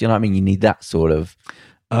directors. Do you know what I mean? You need that sort of.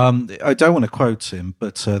 I don't want to quote him,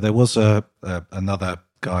 but there was another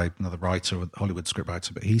guy, another writer, Hollywood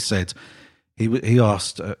scriptwriter, but he said he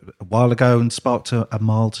asked a while ago and sparked a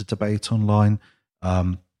mild debate online.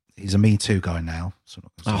 He's a Me Too guy now. So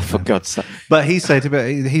For God's sake. But he said,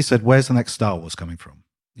 where's the next Star Wars coming from?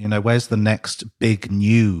 Where's the next big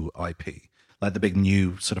new IP? Like the big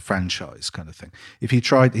new sort of franchise kind of thing. He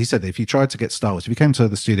said, if you tried to get Star Wars, if you came to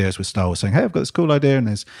the studios with Star Wars saying, hey, I've got this cool idea and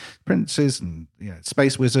there's princes and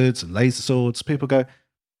space wizards and laser swords, people go,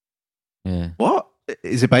 Yeah. what?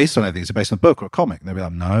 Is it based on anything? Is it based on a book or a comic? And they'll be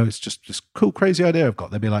like, no, it's just this cool, crazy idea I've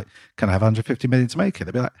got. They'll be like, can I have 150 million to make it?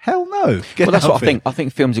 They'll be like, hell no. Well, that's what I think. I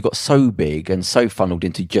think films have got so big and so funneled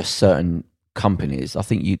into just certain companies. I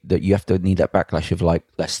think you have to need that backlash of like,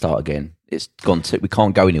 let's start again. It's gone to, we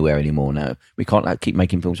can't go anywhere anymore now. We can't keep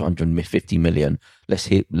making films for 150 million. Let's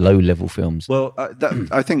hit low level films. Well,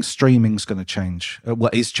 I think streaming's going to change.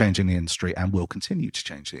 Is changing the industry and will continue to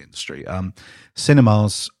change the industry.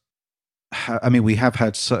 Cinemas, I mean, we have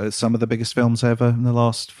had some of the biggest films ever in the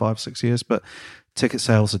last 5-6 years, but ticket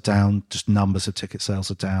sales are down. Just numbers of ticket sales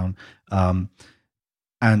are down.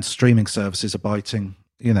 And streaming services are biting.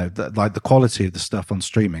 Like the quality of the stuff on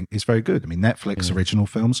streaming is very good. I mean, Netflix original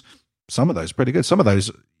films, some of those are pretty good. Some of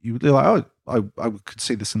those you're like, oh, I could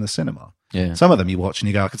see this in the cinema. Yeah. Some of them you watch and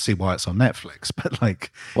you go, I could see why it's on Netflix, but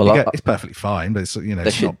like, it's perfectly fine. But it's there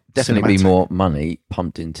it's should not definitely be cinematic. more money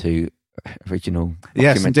pumped into original,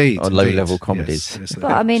 Yes, indeed, or low indeed. level comedies. Yes,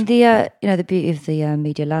 But I mean, the beauty of the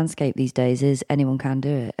media landscape these days is anyone can do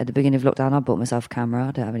it. At the beginning of lockdown, I bought myself a camera.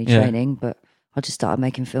 I don't have any Yeah. training, but I just started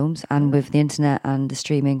making films. And with the internet and the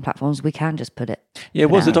streaming platforms, we can just put it. Yeah,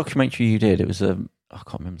 put what was the out. documentary you did? It was I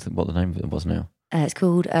can't remember what the name of it was now. It's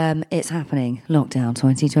called It's Happening, Lockdown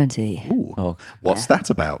 2020. Ooh, Oh, what's that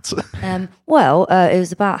about? It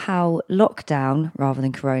was about how lockdown, rather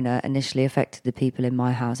than corona, initially affected the people in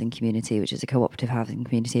my housing community, which is a cooperative housing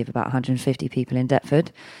community of about 150 people in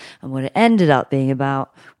Deptford. And what it ended up being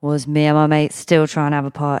about was me and my mates still trying to have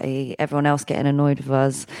a party, everyone else getting annoyed with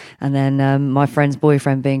us, and then my friend's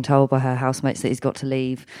boyfriend being told by her housemates that he's got to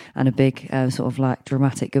leave, and a big sort of like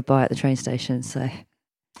dramatic goodbye at the train station. So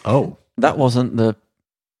Oh, that wasn't the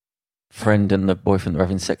friend and the boyfriend that were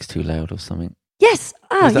having sex too loud or something. yes,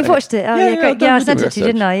 Was that you've it? watched it. Oh Yeah, yeah, yeah, great. I've Yeah, I done sent the it to you,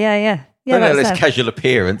 didn't I? Yeah. Yeah, that's this them. casual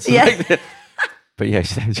appearance. Yeah. But yeah,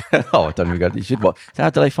 I don't even go. You should watch. So how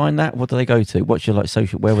do they find that? What do they go to? What's your like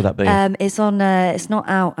social? Where would that be? It's on. It's not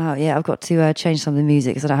out yet. I've got to change some of the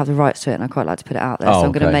music because I don't have the rights to it, and I quite like to put it out there. Oh, so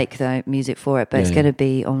I'm going to okay. make the music for it, but it's going to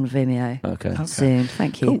be on Vimeo soon.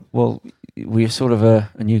 Thank you. Cool. Well, we're sort of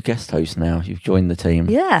a new guest host now. You've joined the team.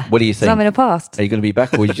 Yeah. What do you think? I'm in a past. Are you going to be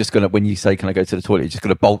back, or are you just going to, when you say, "Can I go to the toilet?" You're just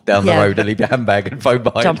going to bolt down the road and leave your handbag and phone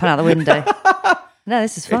behind? Jumping out the window. No,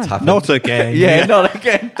 this is fun. Not again. Yeah, not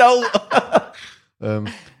again. Don't.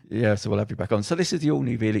 Yeah, so we'll have you back on. So this is the all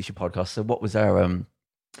new Via Lucia podcast. So what was our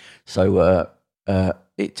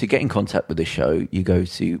to get in contact with the show, you go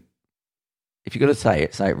to, if you're going to say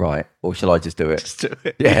it right, or shall I just do it? Just do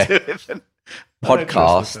it. Yeah. Do it then.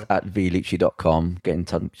 Podcast at vialucci.com. Get in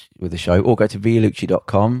touch with the show, or go to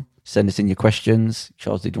vialucci.com. Send us in your questions.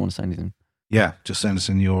 Charles, did you want to say anything? Yeah, just send us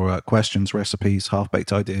in your questions, recipes,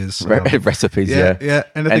 half-baked ideas. Recipes, yeah. Yeah,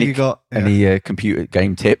 anything you got. Yeah. Any computer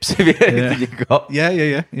game tips, anything you got.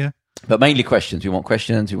 Yeah. But mainly questions. We want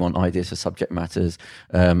questions. We want ideas for subject matters.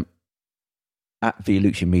 At Via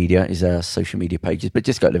Lucia Media is our social media pages, but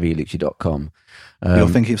just go to vialucci.com. You're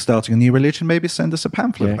thinking of starting a new religion? Maybe send us a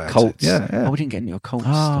pamphlet about cults. it. Yeah. Oh, we didn't get into a cult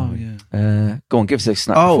Oh, story. yeah. Go on, give us a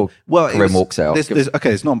snap Oh, before well, Grim walks out.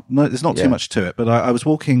 There's not too much to it, but I was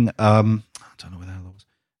walking. I don't know where the hell I was.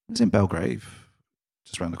 I was in Belgrave,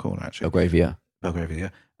 just around the corner, actually. Belgravia.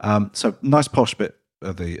 Belgravia, yeah. So nice posh bit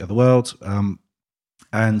of the world.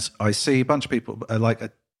 And I see a bunch of people,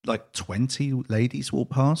 like 20 ladies walk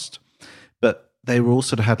past, but they were all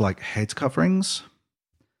sort of had like head coverings.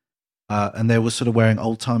 And they were sort of wearing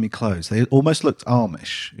old timey clothes. They almost looked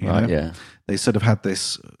Amish, you know? Yeah. They sort of had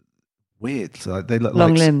this weird. They look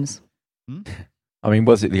Long like limbs. I mean,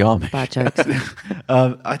 was it the Amish? Bad jokes.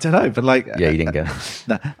 I don't know, but like, Yeah, you didn't get it.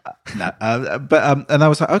 no. But and I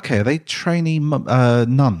was like, okay, are they trainee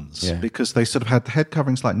nuns? Yeah. Because they sort of had head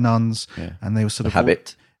coverings like nuns, and they were sort of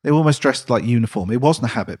habit. They were almost dressed like uniform. It wasn't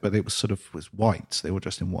a habit, but it was sort of was white. They were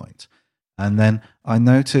dressed in white. And then I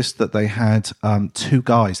noticed that they had two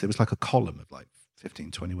guys. There was like a column of like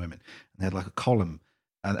 15, 20 women. And they had like a column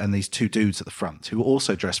and these two dudes at the front who were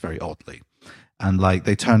also dressed very oddly. And like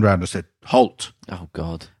they turned around and said, "Halt." Oh,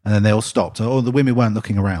 God. And then they all stopped. Oh, the women weren't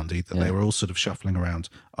looking around either. Yeah. They were all sort of shuffling around,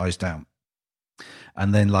 eyes down.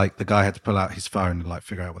 And then like the guy had to pull out his phone and like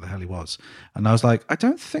figure out what the hell he was. And I was like, I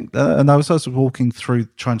don't think that. And I was also walking through,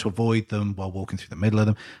 trying to avoid them while walking through the middle of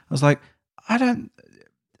them. I was like, I don't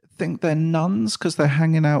think they're nuns because they're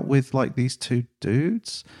hanging out with like these two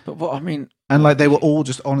dudes. But what, I mean... And like they were all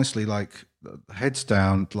just honestly like heads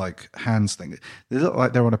down, like hands thing. They looked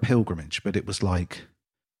like they're on a pilgrimage, but it was like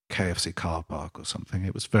KFC car park or something.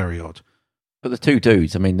 It was very odd. But the two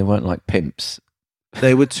dudes, I mean, they weren't like pimps.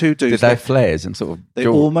 They were two dudes. Did they have flares and sort of... They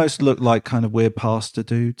almost looked like kind of weird pastor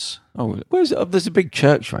dudes. Oh, where's it? There's a big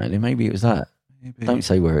church around here. Maybe it was that. Maybe. Don't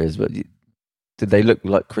say where it is, but did they look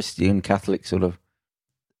like Christian, Catholic sort of?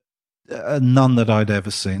 None that I'd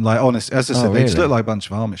ever seen. Like, honest, as I said, they just really? looked like a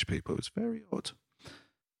bunch of Amish people. It was very odd.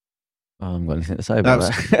 I haven't got anything to say about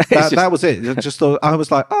that. That was it. I just thought, I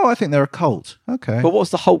was like, oh, I think they're a cult. Okay. But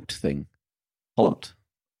what's the Holt thing? Holt.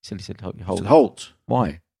 He said I Holt. said, Halt.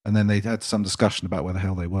 Why? And then they had some discussion about where the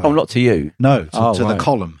hell they were. Oh, not to you. No, to the right.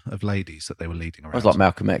 column of ladies that they were leading around. I was like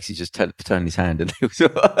Malcolm X. He just turned his hand and he was...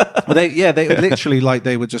 Well, they literally like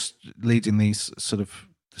they were just leading this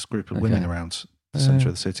group of women around the centre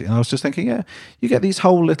of the city, and I was just thinking, yeah, you get these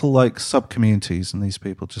whole little like sub communities, and these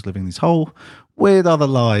people just living these whole weird other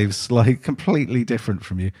lives, like completely different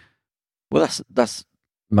from you. Well, that's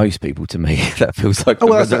most people to me. That feels like... Oh,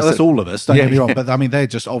 well, that's all of us. Don't Yeah. get me wrong, but I mean, they're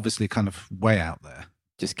just obviously kind of way out there.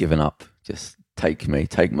 Just given up. Just take me,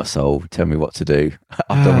 take my soul, tell me what to do.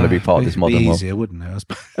 I don't want to be part of this modern It'd be world. easier, wouldn't it?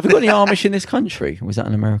 Have we got any Amish in this country? Or was that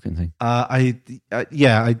an American thing? I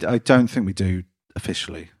don't think we do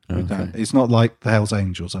officially. We Okay. don't. It's not like the Hells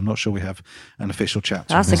Angels. I'm not sure we have an official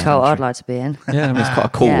chapter. That's in a this cult I'd country. like to be in. Yeah, I mean, it's quite a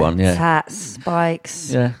cool one, yeah. Hats,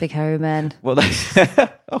 spikes, Yeah. big hairy men. Well,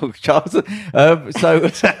 oh, Charles.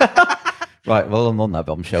 Right, well, on that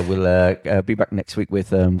bombshell, we'll be back next week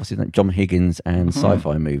with, what's his name, John Higgins and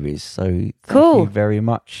sci-fi movies. So thank Cool. you very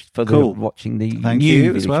much for watching the Thank new you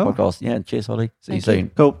Village as well. podcast. Yeah, cheers, Holly. See you Thank you.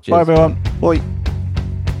 soon. Cool. Cheers. Bye, everyone. Bye.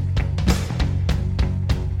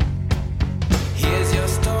 Here's your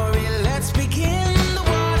story, let's begin. The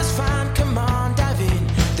water's fine, come on, dive in.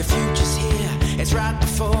 The future's here, it's right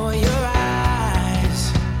before your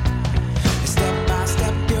eyes. Step by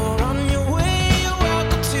step, you're on your way. You're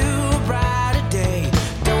welcome to a brighter day.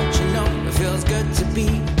 Don't you know it feels good to be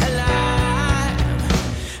alive?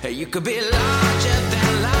 You could be larger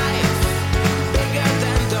than life.